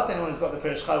matters worse. Anyone who's got the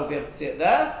Pirish Chai will be able to see it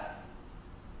there.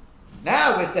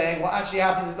 Now we're saying what actually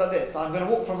happens is like this. I'm going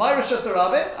to walk from my Rosh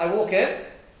Hashanah, I walk in,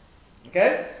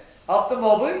 okay, up the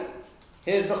mobui,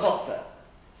 here's the chotzer.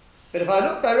 But if I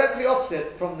look directly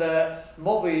opposite from the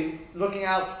mobui, looking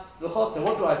out the chotzer,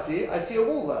 what do I see? I see a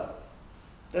wall there.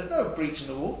 There's no breach in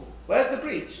the wall. Where's the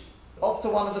breach? Off to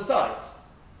one of the sides.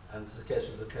 And it's the case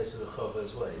with the Chova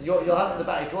as well. You'll have it in the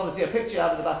back. If you want to see a picture, you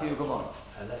have it in the back of your Gemara.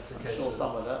 And that's the I'm case. sure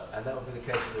somewhere there. And that would be the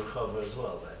case with the Chova as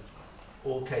well. Then,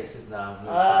 all cases now.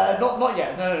 Not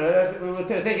yet. No. We will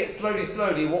take it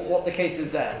slowly. What the case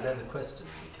is there. And then the question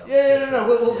becomes. No.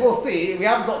 We'll see. We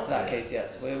haven't got to that case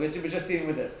yet. We're just dealing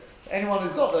with this. Anyone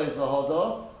who's got those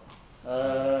Vahodor,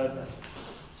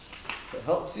 it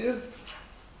helps you.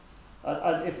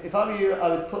 If I were you, I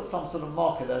would put some sort of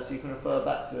marker there so you can refer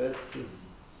back to it, because there's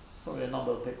probably a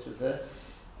number of pictures here.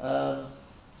 Tell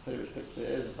you which picture it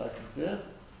is if I can see it.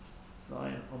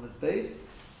 Sign on the base.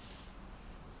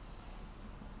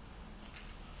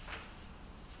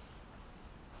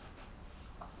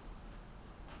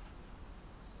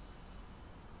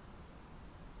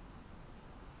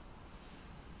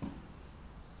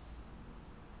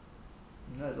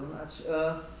 No, it doesn't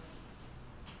actually.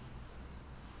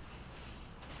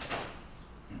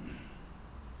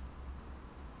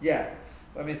 Yeah,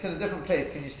 I mean it's in a different place.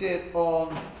 Can you see it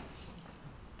on?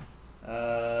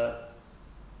 I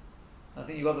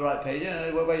think you got the right page.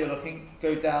 Where you're looking.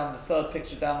 Go down the third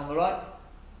picture down on the right,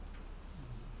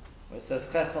 where it says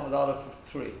Ches Hamad Aleph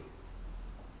 3.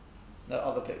 No,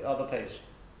 other page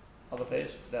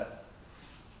there.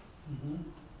 Mm-hmm.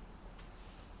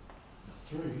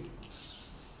 3.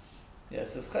 Yeah, it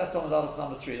says Ches Hamad Aleph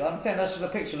number 3. I'm saying that's just a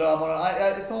picture.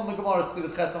 It's on the Gemara to do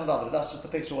with Ches Hamad Aleph. That's just a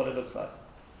picture of what it looks like.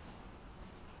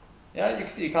 Yeah, you can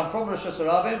see you come from Rosh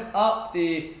Hashanah up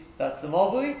that's the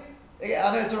mobui. Again,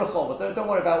 I know it's a rachol, but don't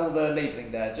worry about all the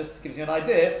labelling there. Just gives you an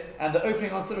idea. And the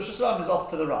opening onto Rosh Hashanah is off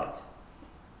to the right.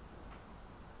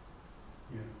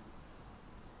 Yeah.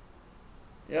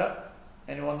 Yeah.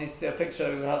 Anyone needs to see a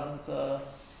picture who hasn't? I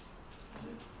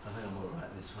think I'm all right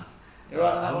this one. You're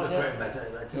right on that I'm one, not yeah. great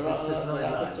imagination. It's Right just not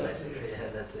in line, picture. basically. Yeah,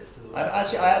 that's it.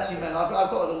 I actually meant I've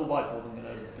got a little whiteboard. I'm going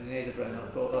to need a brain.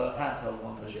 I've got a handheld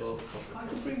one for sure. I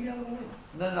can bring the other one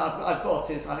in. No, I've got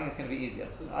it. I think it's going to be easier.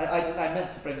 I meant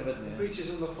to bring it with me. The breaches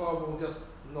on the far wall just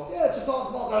not. Yeah, just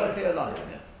not directly aligned.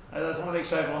 Yeah. I just want to make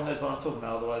sure everyone knows what I'm talking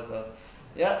about. Otherwise,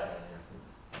 yeah.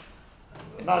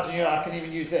 Imagine I can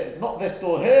even use it. Not this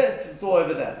door here. It's the door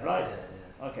over there, right?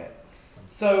 Yeah. Okay.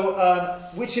 So,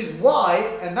 which is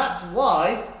why, and that's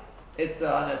why it's.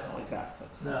 I know it's not exact, but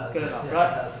it's good enough,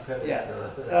 right? That's a Yeah.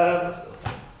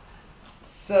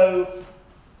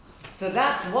 So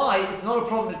that's why it's not a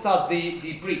problem. It's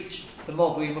the breach, the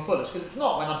mobui mafulish, because it's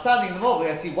not. When I'm standing in the mobui,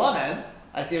 I see one end.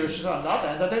 I see a Rosh Hashanah on the other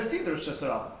end, I don't see the Rosh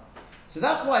Hashanah. So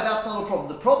that's why that's not a problem.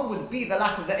 The problem would be the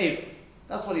lack of the Eruv.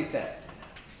 That's what he said.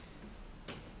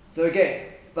 So again,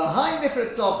 behind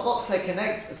Nifrit Sov Chotze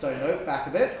Connect, back a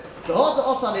bit. The Hod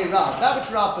Osale Rav, that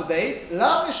which Rav forbade,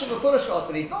 Lav Mishum Mefurish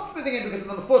Osale. He's not forbidding it because of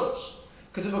the Mefurish.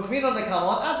 Could the Mukmin on the come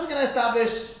on, as we're going to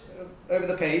establish over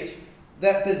the page,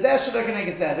 that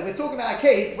that we're talking about a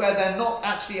case where they're not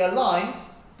actually aligned,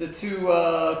 the two,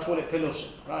 call it Pilushim,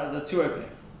 right, the two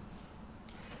openings.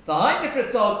 Behind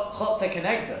Nifrit Sov Chotze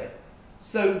Connector,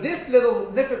 so this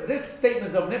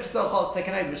statement of Nifrit Sov Chotze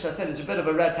Connector, which I said is a bit of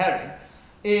a red herring,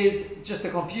 is, just to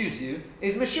confuse you,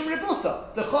 is Mishum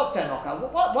Rebusa, the Chotze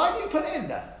knockout. Why do you put it in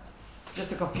there? Just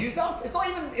to confuse us? It's not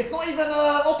even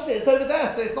opposite, it's over there,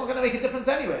 so it's not going to make a difference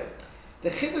anyway. The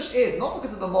Chiddush is, not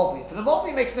because of the Movi. For the Movi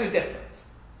it makes no difference.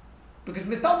 Because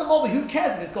Mistal the Movi, who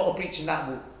cares if it's got a breach in that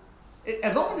wall?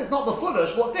 As long as it's not the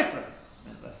Fudush, what difference?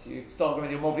 Unless you start going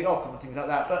with your Movi Okum and things like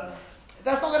that, but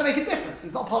that's not going to make a difference, because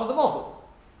it's not part of the Movi.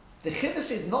 The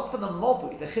Chiddush is not for the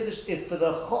Movi, the Chiddush is for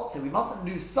the Chotze. We mustn't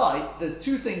lose sight, there's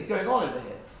two things going on over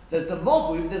here. There's the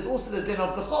Movi, but there's also the din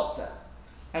of the Chotze.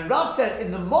 And Rav said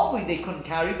in the Movi they couldn't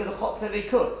carry, but the Chotze they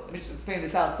could. Let me just explain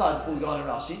this outside before we go on in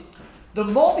Rashi. The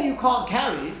Movi you can't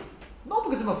carry, not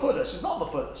because of Mafudash, it's not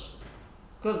Mafudash.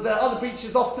 Because the other breach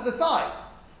is off to the side.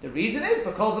 The reason is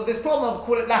because of this problem of,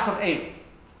 call it lack of Eruv.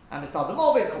 And it's not the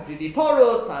Movi, it's completely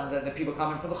porut, and the people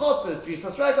coming from the Chotze, there's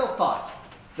Drisas Regel, fine.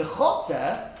 The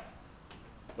Chotze,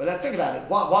 well, let's think about it.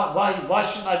 Why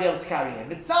shouldn't I be able to carry him?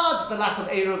 Mitzad, the lack of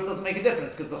Eruv doesn't make a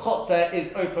difference because the Chotze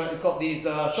is open, it's got these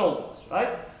shoulders,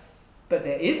 right? But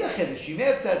there is a Chiddush. You may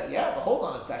have said, yeah, but hold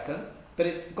on a second, but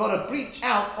it's got a breach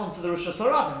out onto the Rosh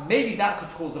Hashanah. Maybe that could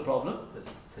cause a problem.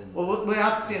 Well, we'll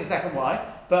have to see in a second why.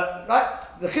 But, right,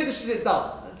 the Chiddush is it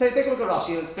doesn't. Take a look at Rashi,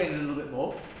 he'll explain it a little bit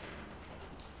more.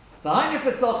 Behind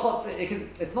Nifrit Sov Chotze,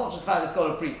 it's not just the fact it's got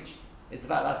a breach. It's the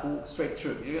fact that I can walk straight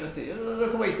through. You're going to see.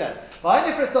 Look at what he says.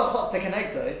 Behind Nifrit Sov Chotze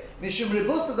Connector, Mishum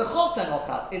Rebus of the Chotze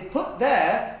Nokat. It's put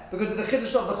there because of the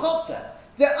Chiddush of the Chotze.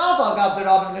 The Aval Gav the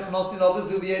Rabbim Nichnos in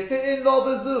Lobazu V'Yetzeh in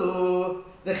Lobazu.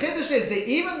 The Chiddush is that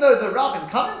even though the Rabbim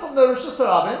coming from the Rosh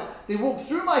Hashanah, they walk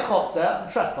through my Chotze,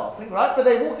 I'm trespassing, right? But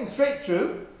they're walking straight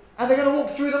through, and they're going to walk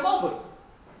through the Movi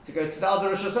to go to the other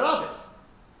Rosh Hashanah.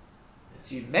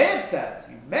 So you may have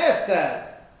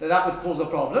said that would cause a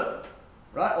problem,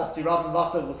 right? Or Sirab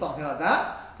Vatal or something like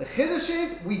that. The Chiddush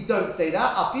is, we don't say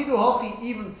that. Afidu Hochi,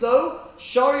 even so,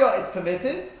 Sharia it's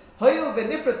permitted. Again,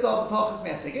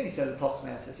 he says the Pachas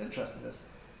Me'aseh. It's interesting this.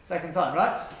 Second time,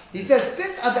 right? He says,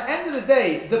 since at the end of the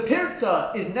day, the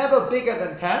Pirza is never bigger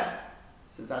than 10,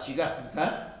 so it's actually less than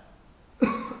 10.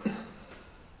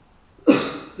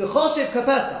 The Choshev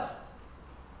Kapesach.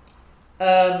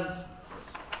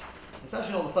 It's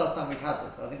actually not the first time we've had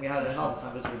this. I think we had it another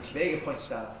time, as Vega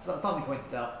pointed out. Somebody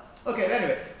pointed out. Okay, but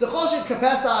anyway, the Choshev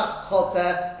Kapesach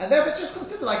Chotze, and therefore just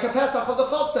consider like a Pesach of the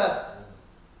Chotze.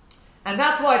 And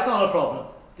that's why it's not a problem.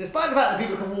 Despite the fact that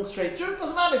people can walk straight through, it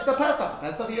doesn't matter, it's the Pesach.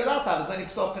 Pesach, you're allowed to have as many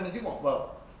Pesachim as you want.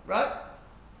 Well, right?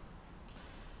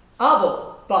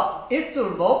 But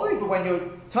Issur Movi, but when you're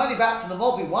turning back to the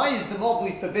Movi, why is the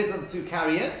Movi forbidden to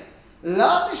carry in?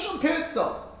 La Mishum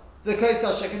Pirza, the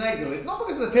Kosel Shekeneglu. It's not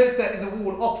because of the Pirza in the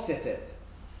wall opposite it.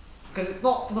 Because it's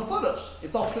not Mefudash,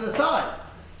 it's off to the side.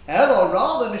 Or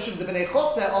rather, Mishum Zebinei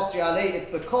Chotze Osri Alei, it's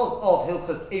because of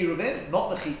Hilchas Eruvin,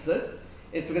 not Mechitzos.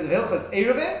 It's because of Hilchas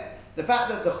Eruvin. The fact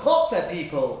that the Chotze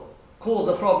people cause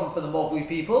a problem for the Movi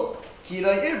people,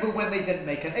 Kiroi Irvu, when they didn't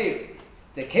make an Eruv.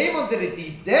 They came on to the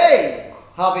Didei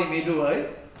Havi Miluoi.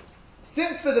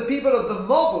 Since for the people of the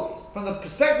Movi, from the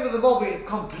perspective of the Movi, it's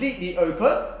completely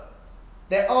open.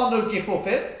 There are no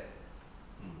Gifufin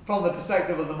from the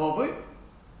perspective of the Movi.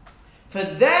 For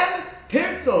them,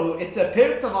 Pirzo, it's a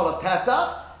Pirzo, not a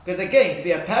Pesach. Because again, to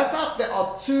be a Pesach, there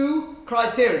are two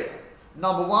criteria.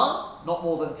 Number one, not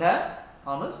more than 10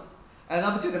 Amos. And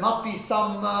number two, there must be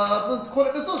some, call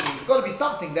it mezuzah. There's got to be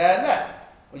something there left.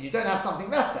 Well, you don't have something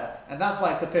left there. And that's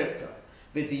why it's a Pirza.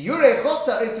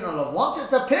 Once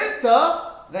it's a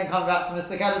Pirza, then coming back to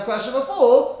Mr. Keller's question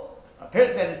before, a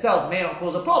Pirza in itself may not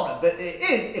cause a problem. But it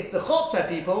is if the Chotze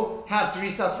people have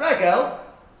Terisas Regel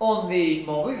on the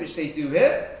Movi, which they do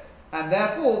here, and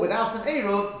therefore, without an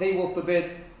Eruv, they will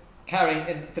forbid carrying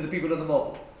in for the people of the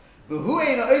Movi. But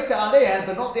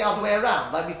not the other way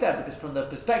around, like we said, because from the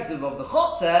perspective of the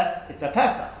Chotze, it's a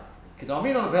Pesach. As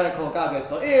we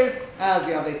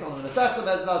have later on in the Masechta,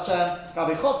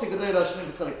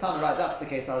 right? That's the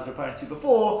case I was referring to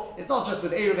before. It's not just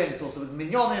with Eruvin, it's also with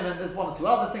Minyonim, and there's one or two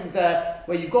other things there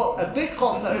where you've got a big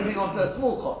Chotze opening onto a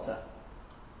small Chotze.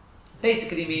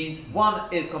 Basically means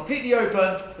one is completely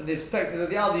open, from the perspective of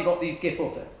the other, you've got these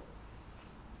Gifufim.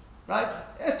 right?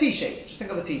 A T shape. Just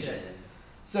think of a T shape. Yeah.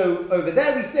 So over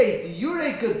there we say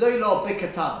Diyure Gedola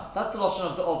Bikatan. That's the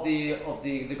lashon of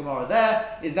the Gemara.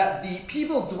 There is that the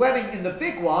people dwelling in the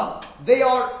big one, they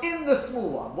are in the small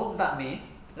one. What does that mean?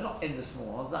 They're not in the small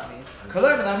one. What does that mean?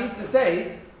 Koloma, that means to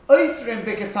say Oisrim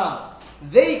Bikatan.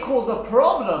 They cause a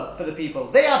problem for the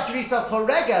people. They have Jerisas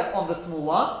Horegel on the small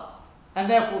one, and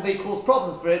therefore they cause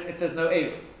problems for it if there's no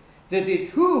Eruv.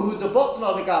 Dedithu the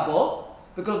botla legabo,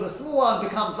 because the small one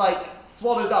becomes like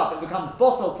swallowed up, it becomes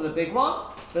bottled to the big one,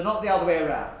 but not the other way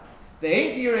around. The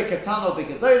ain't Yure Katano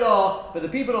Bigadola, but the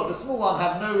people of the small one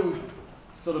have no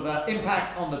sort of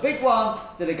impact on the big one.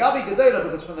 Delegabi Gadola,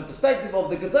 because from the perspective of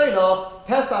the Gadola,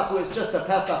 Pesach is just a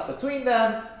Pesach between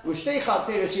them. Ushtei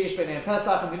Chatzera Sheish B'nei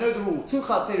Pesach, and we know the rule: 2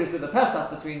 Chatzeros with a Pesach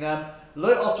between them.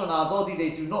 Lo Osran Adodi, they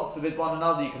do not forbid one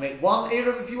another. You can make 1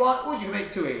 Eruv if you want, or you can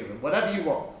make 2 Eruv, whatever you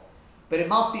want. But it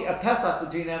must be a Pesach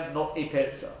between them, not a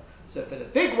Pirza. So for the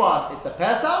big one, it's a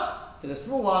Pesach. For the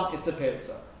small one, it's a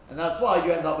Pirza. And that's why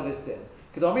you end up with this din.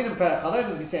 Kedomin and Perek Halon,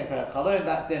 as we say in Perek Halon,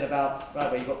 that din about, right,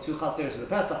 where you've got 2 Chatzeros with a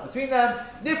Pesach between them.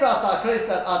 Nifrat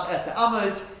HaKoser ad Eser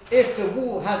Amos, if the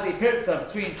wall has a Pirza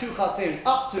between 2 Chatzeros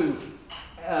up to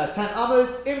 10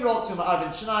 Amos, Imrot to Ma'arvin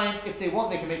Shnaim, if they want,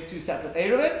 they can make 2 separate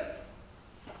Eruvin.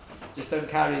 Just don't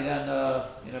carry then,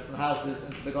 from houses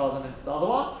into the garden into the other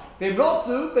one.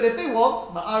 But if they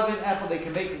want, Ma'arvin Echel, they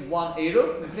can make 1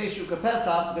 Eruv, because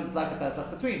it's like a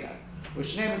Pesach between them. With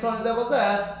Shnei Matonis levels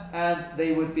there, and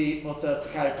they would be mutter to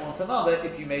carry from one to another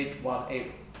if you made 1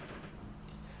 Eruv.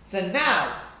 So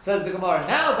now, says the Gemara,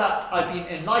 now that I've been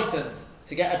enlightened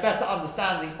to get a better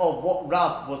understanding of what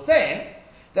Rav was saying,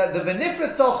 that the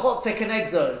V'nifrit Tzachot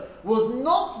Kenegdo was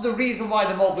not the reason why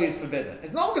the Mobli is forbidden.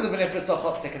 It's not because of V'nifrit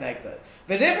Tzachot Kenegdo.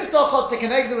 V'nifrit Tzachot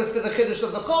Kenegdo is for the Chiddush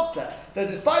of the Chotzer, that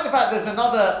despite the fact there's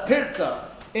another Pirza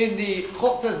in the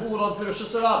Chotzer's wall onto the Rosh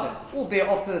Hashanah, albeit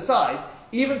off to the side,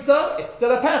 even so, it's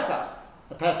still a Pesach.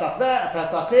 A Pesach there, a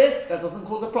Pesach here, that doesn't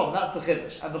cause a problem. That's the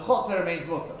Chiddush. And the Chotzer remains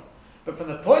mutter. But from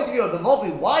the point of view of the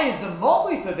Mobli, why is the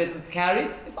Mobli forbidden to carry?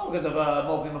 It's not because of a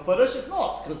Mobli Mefudash, it's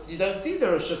not. Because you don't see the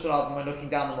Rosh Hashanah when looking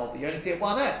down the Mobli. You only see it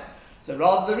one end. So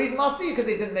rather the reason must be because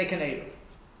they didn't make an Eruv.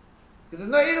 Because there's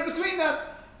no Eruv between them.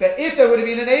 But if there would have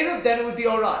been an Eruv, then it would be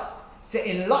alright. So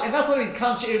and that's what it means,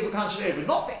 Kancha Eruv.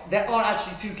 Not that there are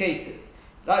actually 2 cases.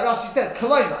 Like Rashi said,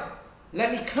 Koloma.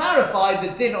 Let me clarify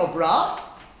the din of Rav,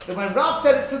 that when Rav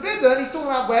said it's forbidden, he's talking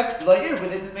about when Lo Eruv,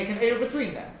 they didn't make an Eruv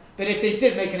between them. But if they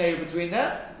did make an Eruv between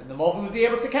them, then the Movi would be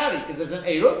able to carry, because there's an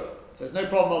Eruv, so there's no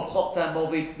problem of Chotzer and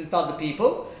Movi mitzad the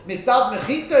people. Mitzad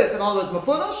Mechitza, it's in other words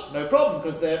Mefunash, no problem,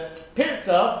 because the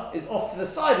Pirza is off to the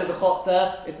side of the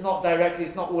Chotzer, it's not directly,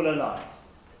 it's not all aligned.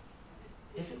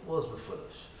 If it was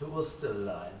Mefurish, if it was still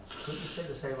aligned, couldn't you say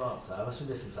the same answer? I must be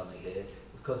missing something here,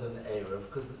 because of an Eruv,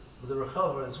 because with the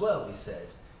Rechava as well, we said,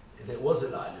 if it was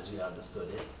aligned as we understood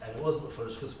it, and it wasn't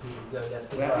Mefurish because people would go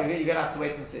left and right. You're going to have to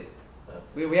wait and see.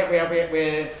 We're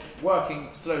working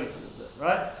slowly towards it,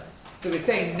 right? So we're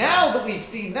saying now that we've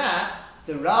seen that,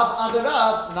 the Rav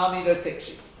Adarav Nami Lo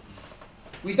Tikshi.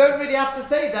 We don't really have to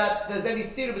say that there's any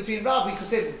stira between Rav. We could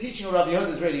say that the teaching of Rav Yehuda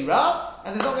is really Rav,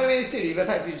 and there's not going to be any stira. You've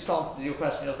effectively just answered your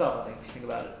question yourself, I think, if you think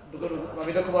about it. Look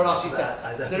at what Rashi says.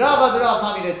 The Rav Adarav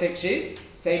Nami Lo Tikshi,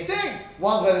 same thing.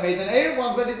 One's where they made an Eruv,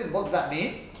 one's where they didn't. What does that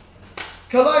mean?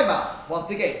 Koloma. Once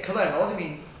again, Koloma. What do you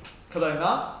mean,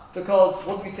 Koloma? Because,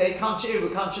 what do we say? Kancha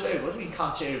Eruv, Kancha Eruv. What do you mean,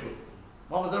 Kancha Eruv?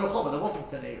 One was a Rechova, there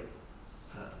wasn't an Eruv.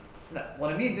 No,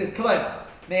 what it means is Koloma.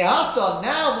 Mehashton,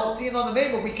 now what's seen on the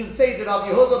Mabel, we can say to Rav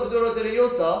Yehuda B'Dura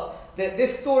Derayosa, that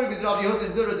this story with Rav Yehuda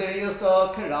and Dura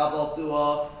Derayosa, Karav of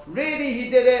Dua, really he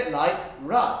did it like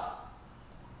Rav.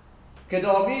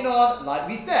 Kedominon, like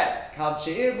we said, Kancha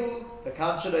Irbu, the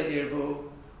Kancha La Irbu,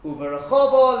 Uva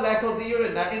Rechova, Lekol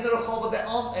Diyurin. Now in the Rechova there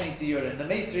aren't any Diyurin, the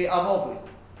Mesri Amovu.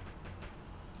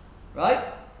 Right?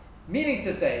 Meaning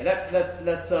to say,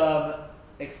 let's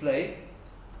explain.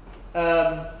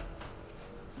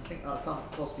 I think some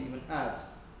possibly even add.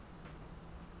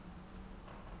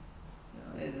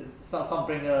 Some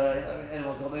bring.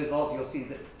 Anyone's got those words, you'll see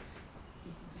that.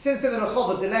 Since in the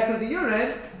Rechova deleko the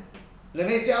urine,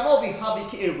 lemesi amovi habi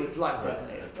ki'irvu. It's like that's an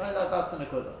eruv, right? That's an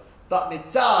akoda. But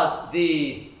mitzad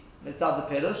the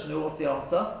pirush. No, what's the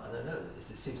answer? I don't know.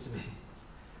 It seems to me.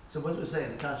 So what you're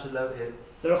saying, the Kancha Lo here.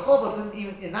 The Rechova didn't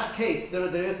even, in that case, the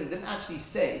Yosef didn't actually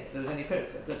say there was any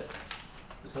pirus, did it?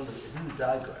 It's in the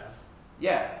diagram.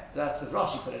 Yeah, that's because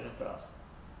Rashi put it in for us.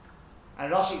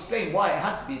 And Rashi explained why it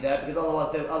had to be there, because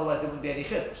otherwise there wouldn't be any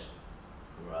chiddush.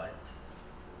 Right.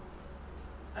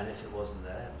 And if it wasn't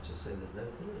there, which you're saying there's no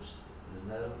Pirush. There's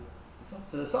no... It's off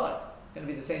to the side. It's going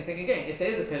to be the same thing again. If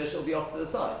there is a Pirush, it'll be off to the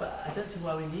side. But I don't see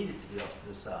why we need it to be off to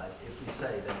the side if we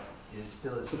say that It's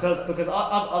still it's because not,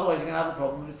 otherwise you're going to have a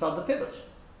problem inside the pillar.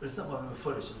 but it's not moving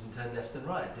foolish if we can turn left and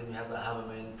right. Didn't we have that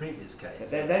hammer in the previous case? But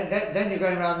then you're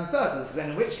going around in circles, because then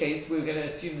in which case we're going to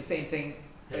assume the same thing.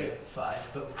 Yeah, fine,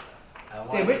 but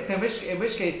So in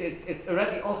which case it's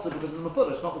already also because of the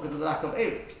mafurish, not because of the lack of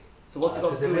Eruv. So what's it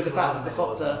got to do with the fact that the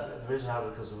chotzer? The original hammer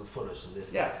because of the foolish in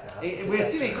this Yeah, case. we're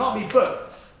assuming it can't be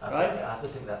both, right? I have to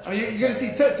think that. I mean, you're going to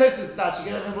see Tosfos is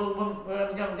actually going to.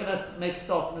 We're going to make a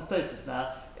start on this Tosfos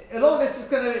now. A lot of this is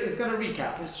going to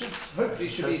recap. It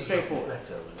should be straightforward.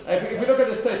 If we look at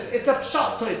this Tosfos, it's a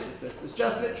pshat Tosfos. This it's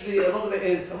just literally a lot of it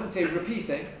is, I wouldn't say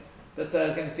repeating, but it's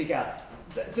going to speak out.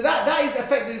 So that is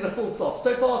effectively the full stop.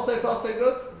 So far, so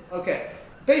good. Okay.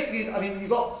 Basically, I mean, you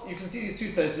can see these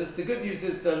two Tosfos. The good news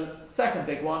is the second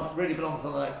big one really belongs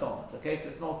on the next element. Okay, so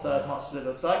it's not as much as it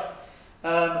looks like.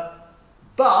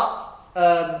 But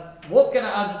what's going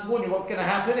to? I'll just warn you. What's going to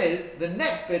happen is the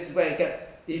next bit is where it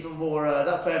gets even more.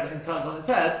 That's where everything turns on its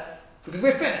head, because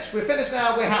we're finished. We're finished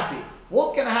now. We're happy.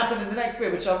 What's going to happen in the next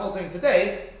bit, which I'm not doing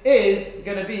today, is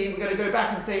going to be we're going to go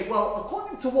back and say, well,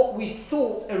 according to what we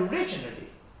thought originally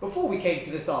before we came to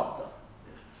this answer,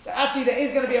 that actually there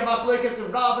is going to be a machlokas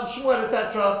of Rav and Shmuel,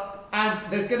 etc., and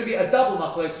there's going to be a double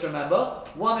machlokas. Remember,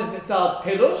 one is mitzad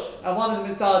pilush and one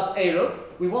is mitzad eruv.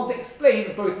 We want to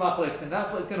explain both machlokas, and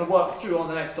that's what it's going to work through on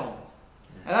the next onward.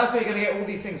 And that's where you're going to get all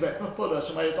these things where it's mafudash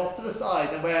and where it's off to the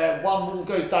side and where one rule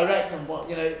goes direct and what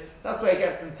that's where it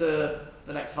gets into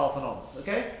the next half and onwards.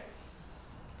 Okay,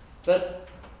 but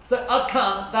so Ad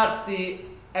Kan, that's the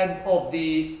end of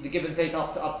the give and take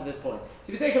up to this point.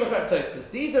 So if you take a look at Tosfos,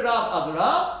 De'ida Rav Ad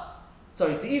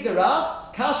Rav, De'ida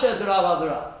Rav Kasha Ad Rav Ad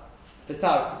Rav,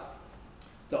 B'tarti.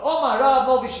 The Omar Rav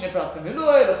Movish Nifras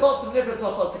B'Milui L'Chotzim Nifras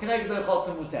L'Chotzim Kenegdo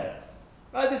L'Chotzim Muteres.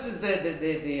 Right, this is the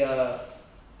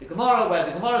Gemara, where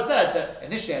the Gemara said that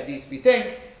initially at least we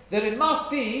think that it must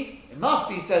be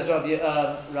says says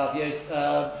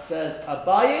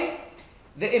Abaye,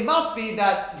 that it must be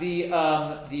that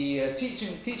the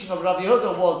teaching of Rav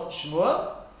Yehuda was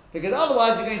Shmuel, because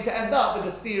otherwise you're going to end up with the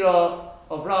stira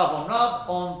of Rav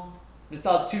on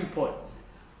Misad 2 points,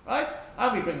 right?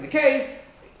 And we bring the case,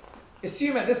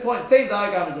 assume at this point same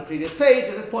diagram as the previous page.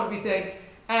 At this point we think,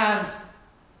 and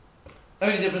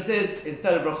only difference is,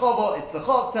 instead of Rechobo, it's the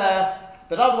Chotzer,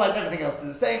 but otherwise everything else is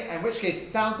the same, in which case it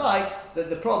sounds like that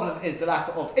the problem is the lack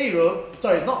of Eruv.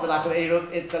 Sorry, it's not the lack of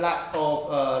Eruv, it's the lack of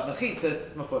Mechitzas,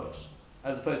 it's Mefurish,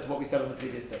 as opposed to what we said on the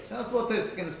previous page. So that's what Tosfos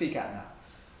is going to speak at now.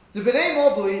 So B'nai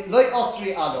Mobui, Loi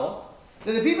Osri Alo,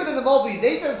 that the people in the Mobui,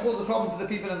 they don't cause a problem for the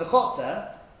people in the Chotzer,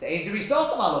 the Ein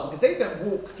Derisas Alo, because they don't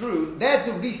walk through, their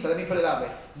Derisa, let me put it that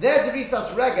way, their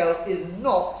Derisas Regel is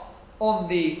not on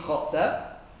the Chotzer.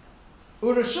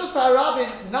 Urashus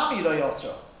Harabim Nami Lo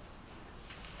Yosra.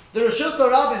 The Rashus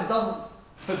Harabim doesn't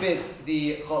forbid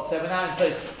the Chotzer. We're now in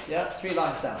Tosfos, 3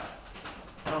 lines down.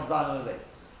 On Zion on the base.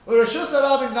 Urashus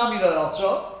Harabim Nami Lo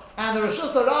Yosra, and the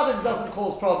Rashus Harabim doesn't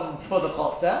cause problems for the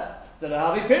Chotzer. So they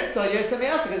have a Pirza, because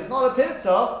it's not a Pirza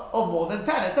of more than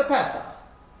 10, it's a Pesach.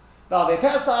 They have a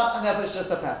Pesach, and therefore it's just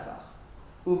a Pesach.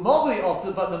 Umobli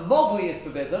also, but the Mobli is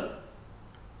forbidden.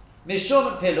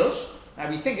 Mishum Pilush. Now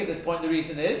we think at this point the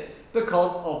reason is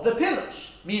because of the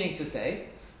pilush, meaning to say,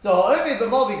 so only the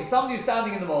Mobli, because somebody who's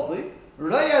standing in the Mobli,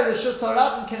 Raya Rishus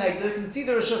Harabim Kenegdo can see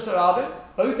the Rishus Harabim,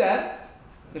 both ends,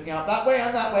 looking up that way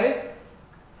and that way.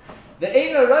 The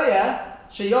Eino Raya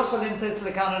Sheyochel Intes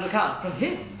Lekan Lekan. From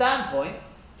his standpoint,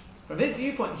 from his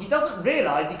viewpoint, he doesn't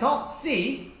realise, he can't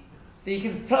see that he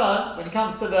can turn, when he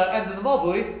comes to the end of the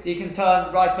Mobli, that he can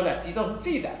turn right or left. He doesn't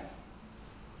see that.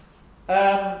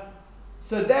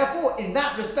 So therefore, in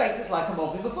that respect, it's like a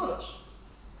Mobli Mefurish.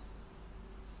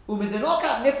 From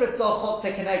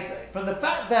the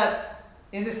fact that,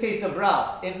 in this case of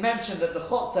Rav, it mentioned that the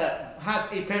Chotzer had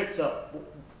a Pirza,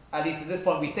 at least at this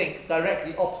point we think,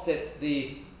 directly opposite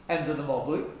the end of the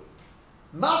Mobli.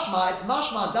 Mashma, it's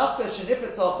Mashma Dafka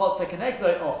Shenifritza Chotzer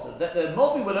Kenegdoi also, that the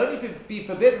Mobli will only be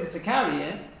forbidden to carry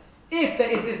in if there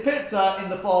is this Pirza in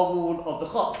the far wall of the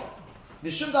Chotzer.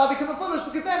 Mishum da become Mefurish,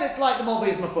 because then it's like the Mobli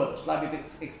is Mefurish, like we've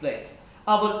explained.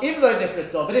 But if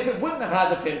it wouldn't have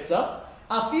had a Pirza,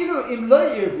 Afilu im lo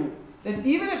yirvu, then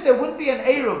even if there wouldn't be an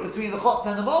eruv between the Chotzer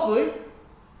and the Mobli,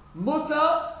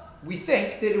 mutter, we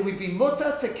think that it would be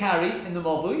mutter to carry in the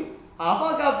Mobli,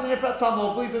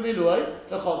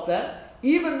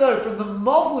 even though from the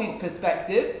Mobli's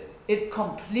perspective, it's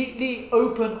completely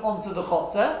open onto the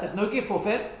Chotzer, there's no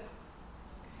gifufin.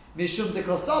 Mishum de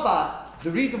Kosaba,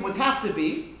 the reason would have to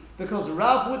be because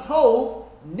Rav would hold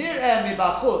nir'eh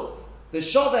mibachutz, the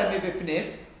shoveh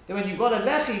mibifnim, that when you've got a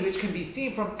lechi which can be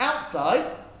seen from outside,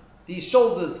 these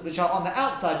shoulders which are on the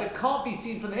outside but can't be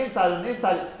seen from the inside, on the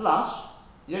inside it's flush,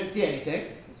 You don't see anything.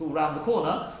 It's all round the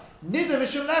corner. Nida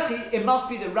mishum lechi. It must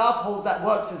be that Rav holds that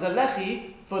works as a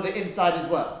lechi for the inside as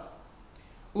well.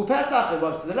 Pesach, it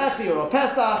works as a lechi or a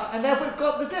Pesach, and therefore it's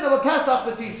got the din of a Pesach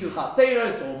between two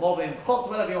chatzeiros or movim chotz,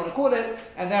 whatever you want to call it,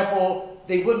 and therefore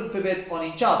they wouldn't forbid on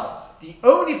each other. The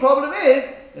only problem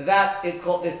is that it's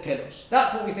got this pilush.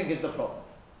 That's what we think is the problem.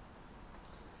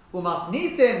 Umas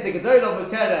nisin de gedola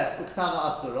muteres uktana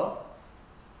asura.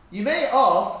 You may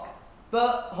ask,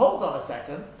 but hold on a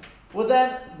second. Well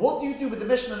then, what do you do with the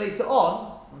Mishnah later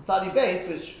on Sadi Beis,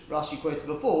 which Rashi quoted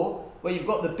before, where you've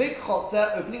got the big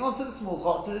chotzer opening onto the small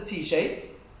chotzer, the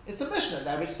T-shape? It's a Mishnah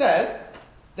there which says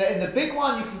that in the big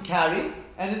one you can carry,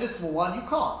 and in the small one you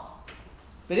can't.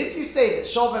 But if you say that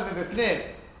Shovem Mebifnim,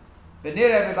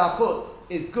 Venire Mebachutz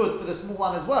is good for the small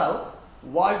one as well,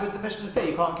 why would the Mishnah say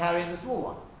you can't carry in the small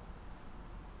one?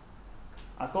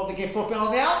 I've got the Gifufin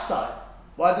on the outside.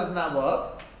 Why doesn't that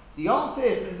work? The answer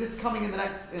is, and this is coming in the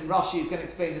next, in Rashi is going to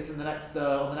explain this in the next,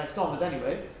 on the next Talmud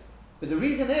anyway, but the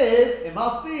reason is, it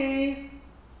must be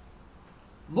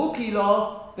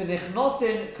Mukilo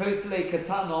b'nichnosin koisle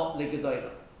katano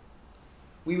legedola.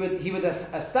 He would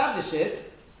establish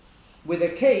it with a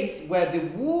case where the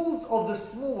walls of the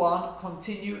small one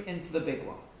continue into the big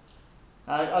one.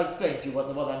 I'll explain to you what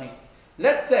that means.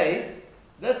 Let's say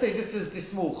this is the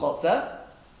small chotzer,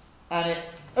 and it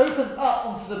opens up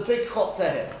onto the big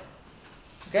chotzer here.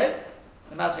 Okay?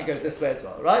 Imagine it goes this way as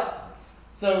well, right?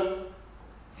 So,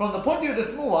 from the point of view of the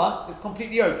small one, it's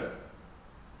completely open.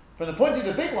 From the point of view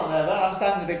of the big one, however, I'm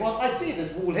standing in the big one, I see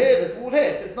this wall here,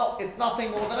 so it's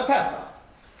nothing more than a Pesach.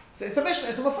 So it's a Mishnah,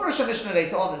 it's a Mefurish Mishnah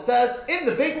later on that says, in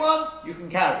the big one, you can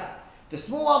carry. The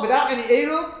small one, without any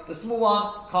Eruv, the small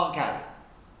one can't carry.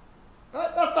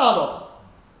 Right? That's the halacha.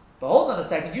 But hold on a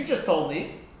second, you just told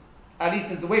me, at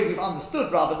least in the way we've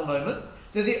understood Rav at the moment,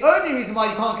 that the only reason why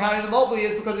you can't carry the mobli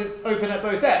is because it's open at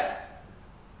both ends.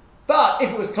 But if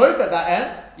it was closed at that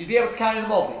end, you'd be able to carry the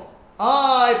mobli.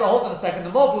 But hold on a second, the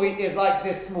mobli is like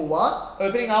this small one,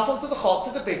 opening up onto the chotz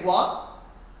of the big one.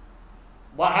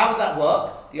 Well, how would that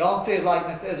work? The answer is like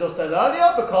Mr. Israel said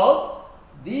earlier, because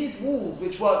these walls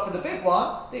which work for the big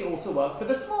one, they also work for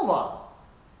the small one.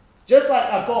 Just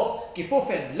like I've got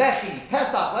Gifufin, Lechi,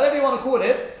 Pesach, whatever you want to call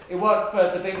it, it works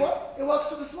for the big one, it works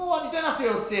for the small one. You don't have to be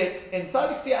able to see it inside,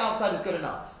 you can see it outside is good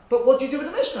enough. But what do you do with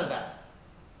the Mishnah then?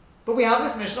 But we have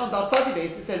this Mishnah on Daf Sadi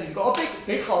Beis, it says you've got a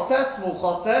big chotzer, small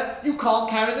chotzer, you can't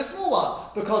carry the small one,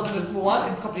 because in the small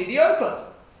one it's completely open.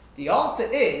 The answer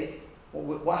is,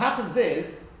 what happens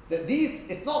is, that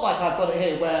it's not like I've got it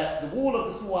here where the wall of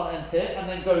the small one ends here and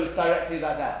then goes directly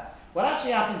like that. What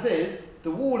actually happens is, the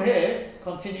wall here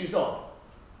continues on.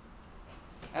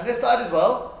 And this side as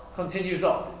well continues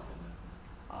on.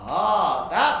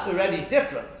 That's already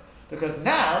different. Because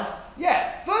now,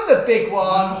 for the big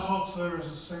one... the chotzer is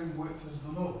the same width as the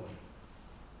mobile.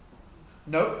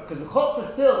 No, because the chotzer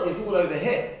still is all over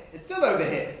here. It's still over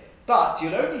here. But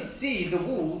you'll only see the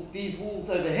walls, these walls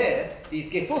over here, these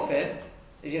gifufin,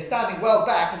 if you're standing well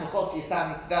back and the chotzer you're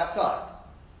standing to that side.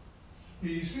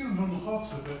 Yeah, you see them from the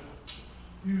chotzer, but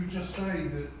you were just saying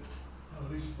that, or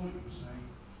at least I thought you were saying,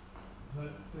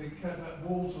 that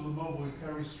wall to the mobile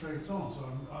carries straight on. So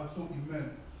I thought you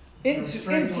meant into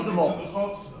the mobile. Into the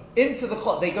chotzer. Into the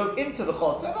chotzer. They go into the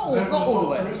chotzer. Not all the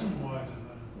way. The chotzer isn't wider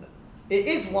then. It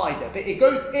is wider, but it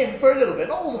goes in for a little bit,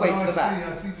 not all the way to the back.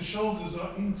 I see the shoulders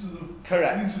are into the...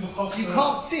 Correct. Into the chotzer. So you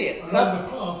can't see it.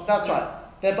 That's right.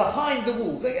 They're behind the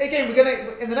walls. Again,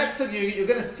 in the next video, you're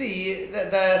going to see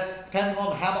that they're, depending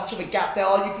on how much of a gap there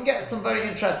are, you can get some very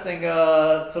interesting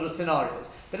sort of scenarios.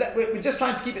 But we're just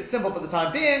trying to keep it simple for the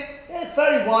time being. Yeah, it's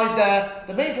very wide there.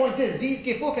 The main point is, these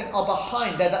gifufin are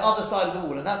behind, they're the other side of the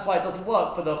wall, and that's why it doesn't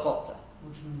work for the chotzer.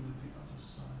 What do you mean the other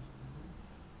side?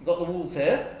 You've got the walls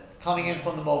here, coming in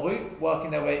from the movu, working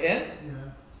their way in.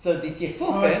 Yeah. So the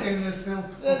gifufin,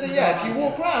 if you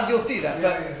walk around, you'll see them.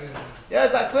 Yeah,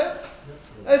 is that clear? Yeah.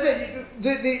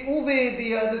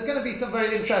 There's going to be some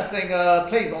very interesting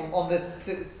plays on this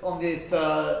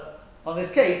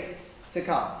case to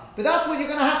come. But that's what you're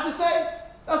going to have to say.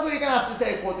 That's what you're going to have to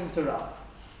say according to Rav.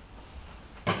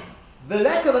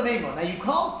 Now you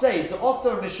can't say to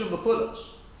Osir Mishum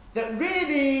B'Fulosh that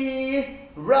really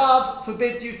Rav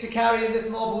forbids you to carry in this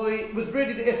mobui was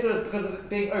really the Issur because of it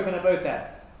being open at both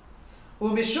ends.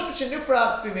 U'Mishum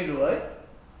Shenufrat B'Milui,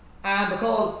 and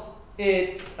because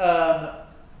it's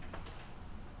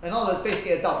in other words,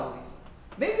 basically a double reason.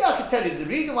 Maybe I could tell you the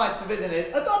reason why it's forbidden is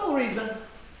a double reason.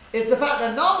 It's the fact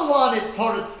that number one, it's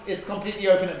completely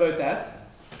open at both ends,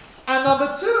 and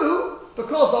number two,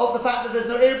 because of the fact that there's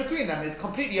no area between them. It's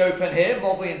completely open here,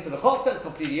 mobly into the chotzer, it's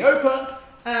completely open,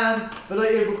 and below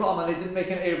area b'kol, they didn't make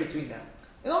an area between them.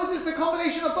 In other words, it's a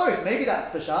combination of both. Maybe that's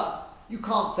Peshat. You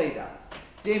can't say that.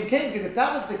 Dim came because if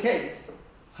that was the case,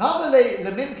 Havale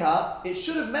Leminkat, it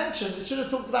should have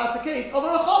talked about a case of a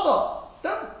Rechava.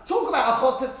 Don't talk about a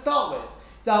Chotzer to start with.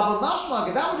 Dava Mashma,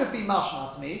 because that would have been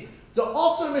Mashma to me, the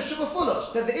Osir Mishum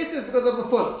Mefulush, that the Issa is because of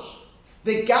Mefulush.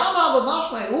 The Gama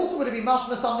Mashma, it also would have been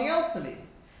Mashma something else to me.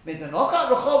 Means a knockout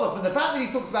Rechava, from the fact that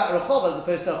he talks about a Rechava as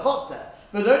opposed to a Chotzer,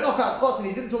 but don't knock out Chotzer,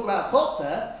 he didn't talk about a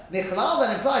Chotzer, Michlal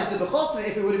then implies that the Chotzer,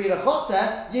 if it would have been a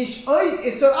Chotzer, Yish Oid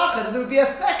Isser Achad, then there would be a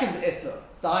second Isser.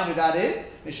 The Hainu that is,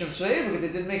 Mishum Shleir, because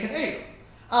it didn't make an Eruv.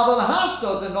 Aval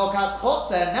Hashdod and knockout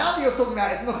Chotzer, now that you're talking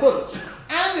about it's Mefulush,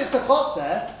 and it's a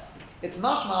Chotzer, it's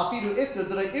Mashma Afidu Isser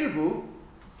Dere Irbu,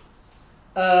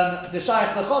 the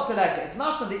Shaykh B'Chotzer Leke. It's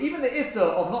Mashma that even the Isser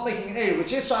of not making an Eruv,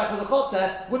 which is Shaykh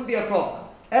B'Chotzer, wouldn't be a problem.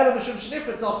 Ela Mishum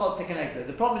Shnifritz or Chotzer connected.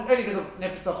 The problem is only because of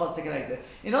Nifritz or Chotzer connected.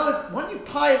 In other words, when you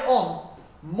pile on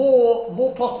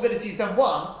more possibilities than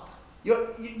one,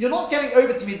 you're not getting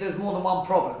over to me that there's more than one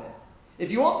problem here.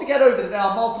 If you want to get over that there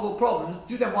are multiple problems,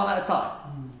 do them one at a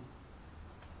time.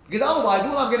 Because otherwise,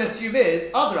 all I'm going to assume is,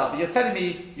 Adrabah, you're telling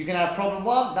me you can have problem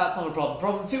 1, that's not a problem.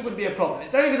 Problem 2 wouldn't be a problem.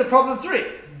 It's only because of problem 3.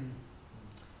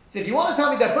 So if you want to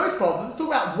tell me they're both problems, talk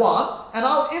about one, and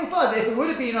I'll infer that if it would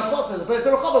have been a chotzer as opposed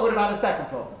to a rechava, would have had a second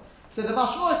problem. So the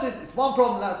mashma says it's one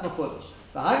problem, that's mefulush.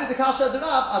 Behind the kasha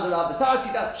adarab, the tarti,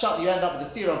 that's pshat, you end up with the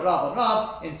steer of Rav on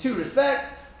Rav in two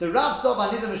respects. The Rav sova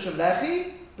nida mishum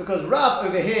lechi, because Rav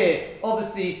over here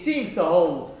obviously seems to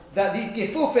hold that these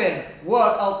gifufim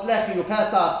work al tzlechi or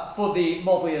pesach for the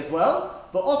movui as well,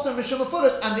 but also mishum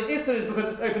mefulush, and the issur is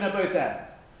because it's open at both ends.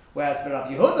 Whereas for Rav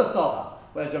Yehuda sova,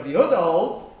 whereas Rav Yehuda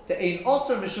holds the ein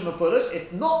osir mishum mefulush,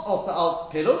 it's not osir al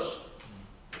pilush.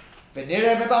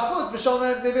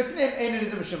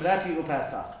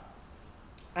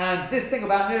 And this thing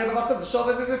about nireh b'machutz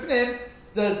v'shaveh b'mifnim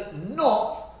does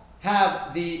not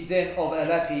have the din of a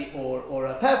lechi or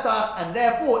a pesach, and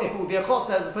therefore, if it would be a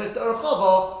chotzer as opposed to a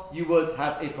rechava, you would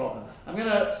have a problem. I'm going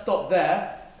to stop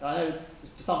there. I know it's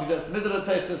for some people it's the middle of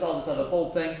the Tosfos, others have a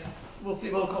bold thing. We'll see.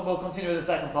 We'll continue with the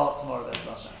second part tomorrow. B'ez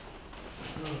Hashem.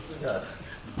 Yeah.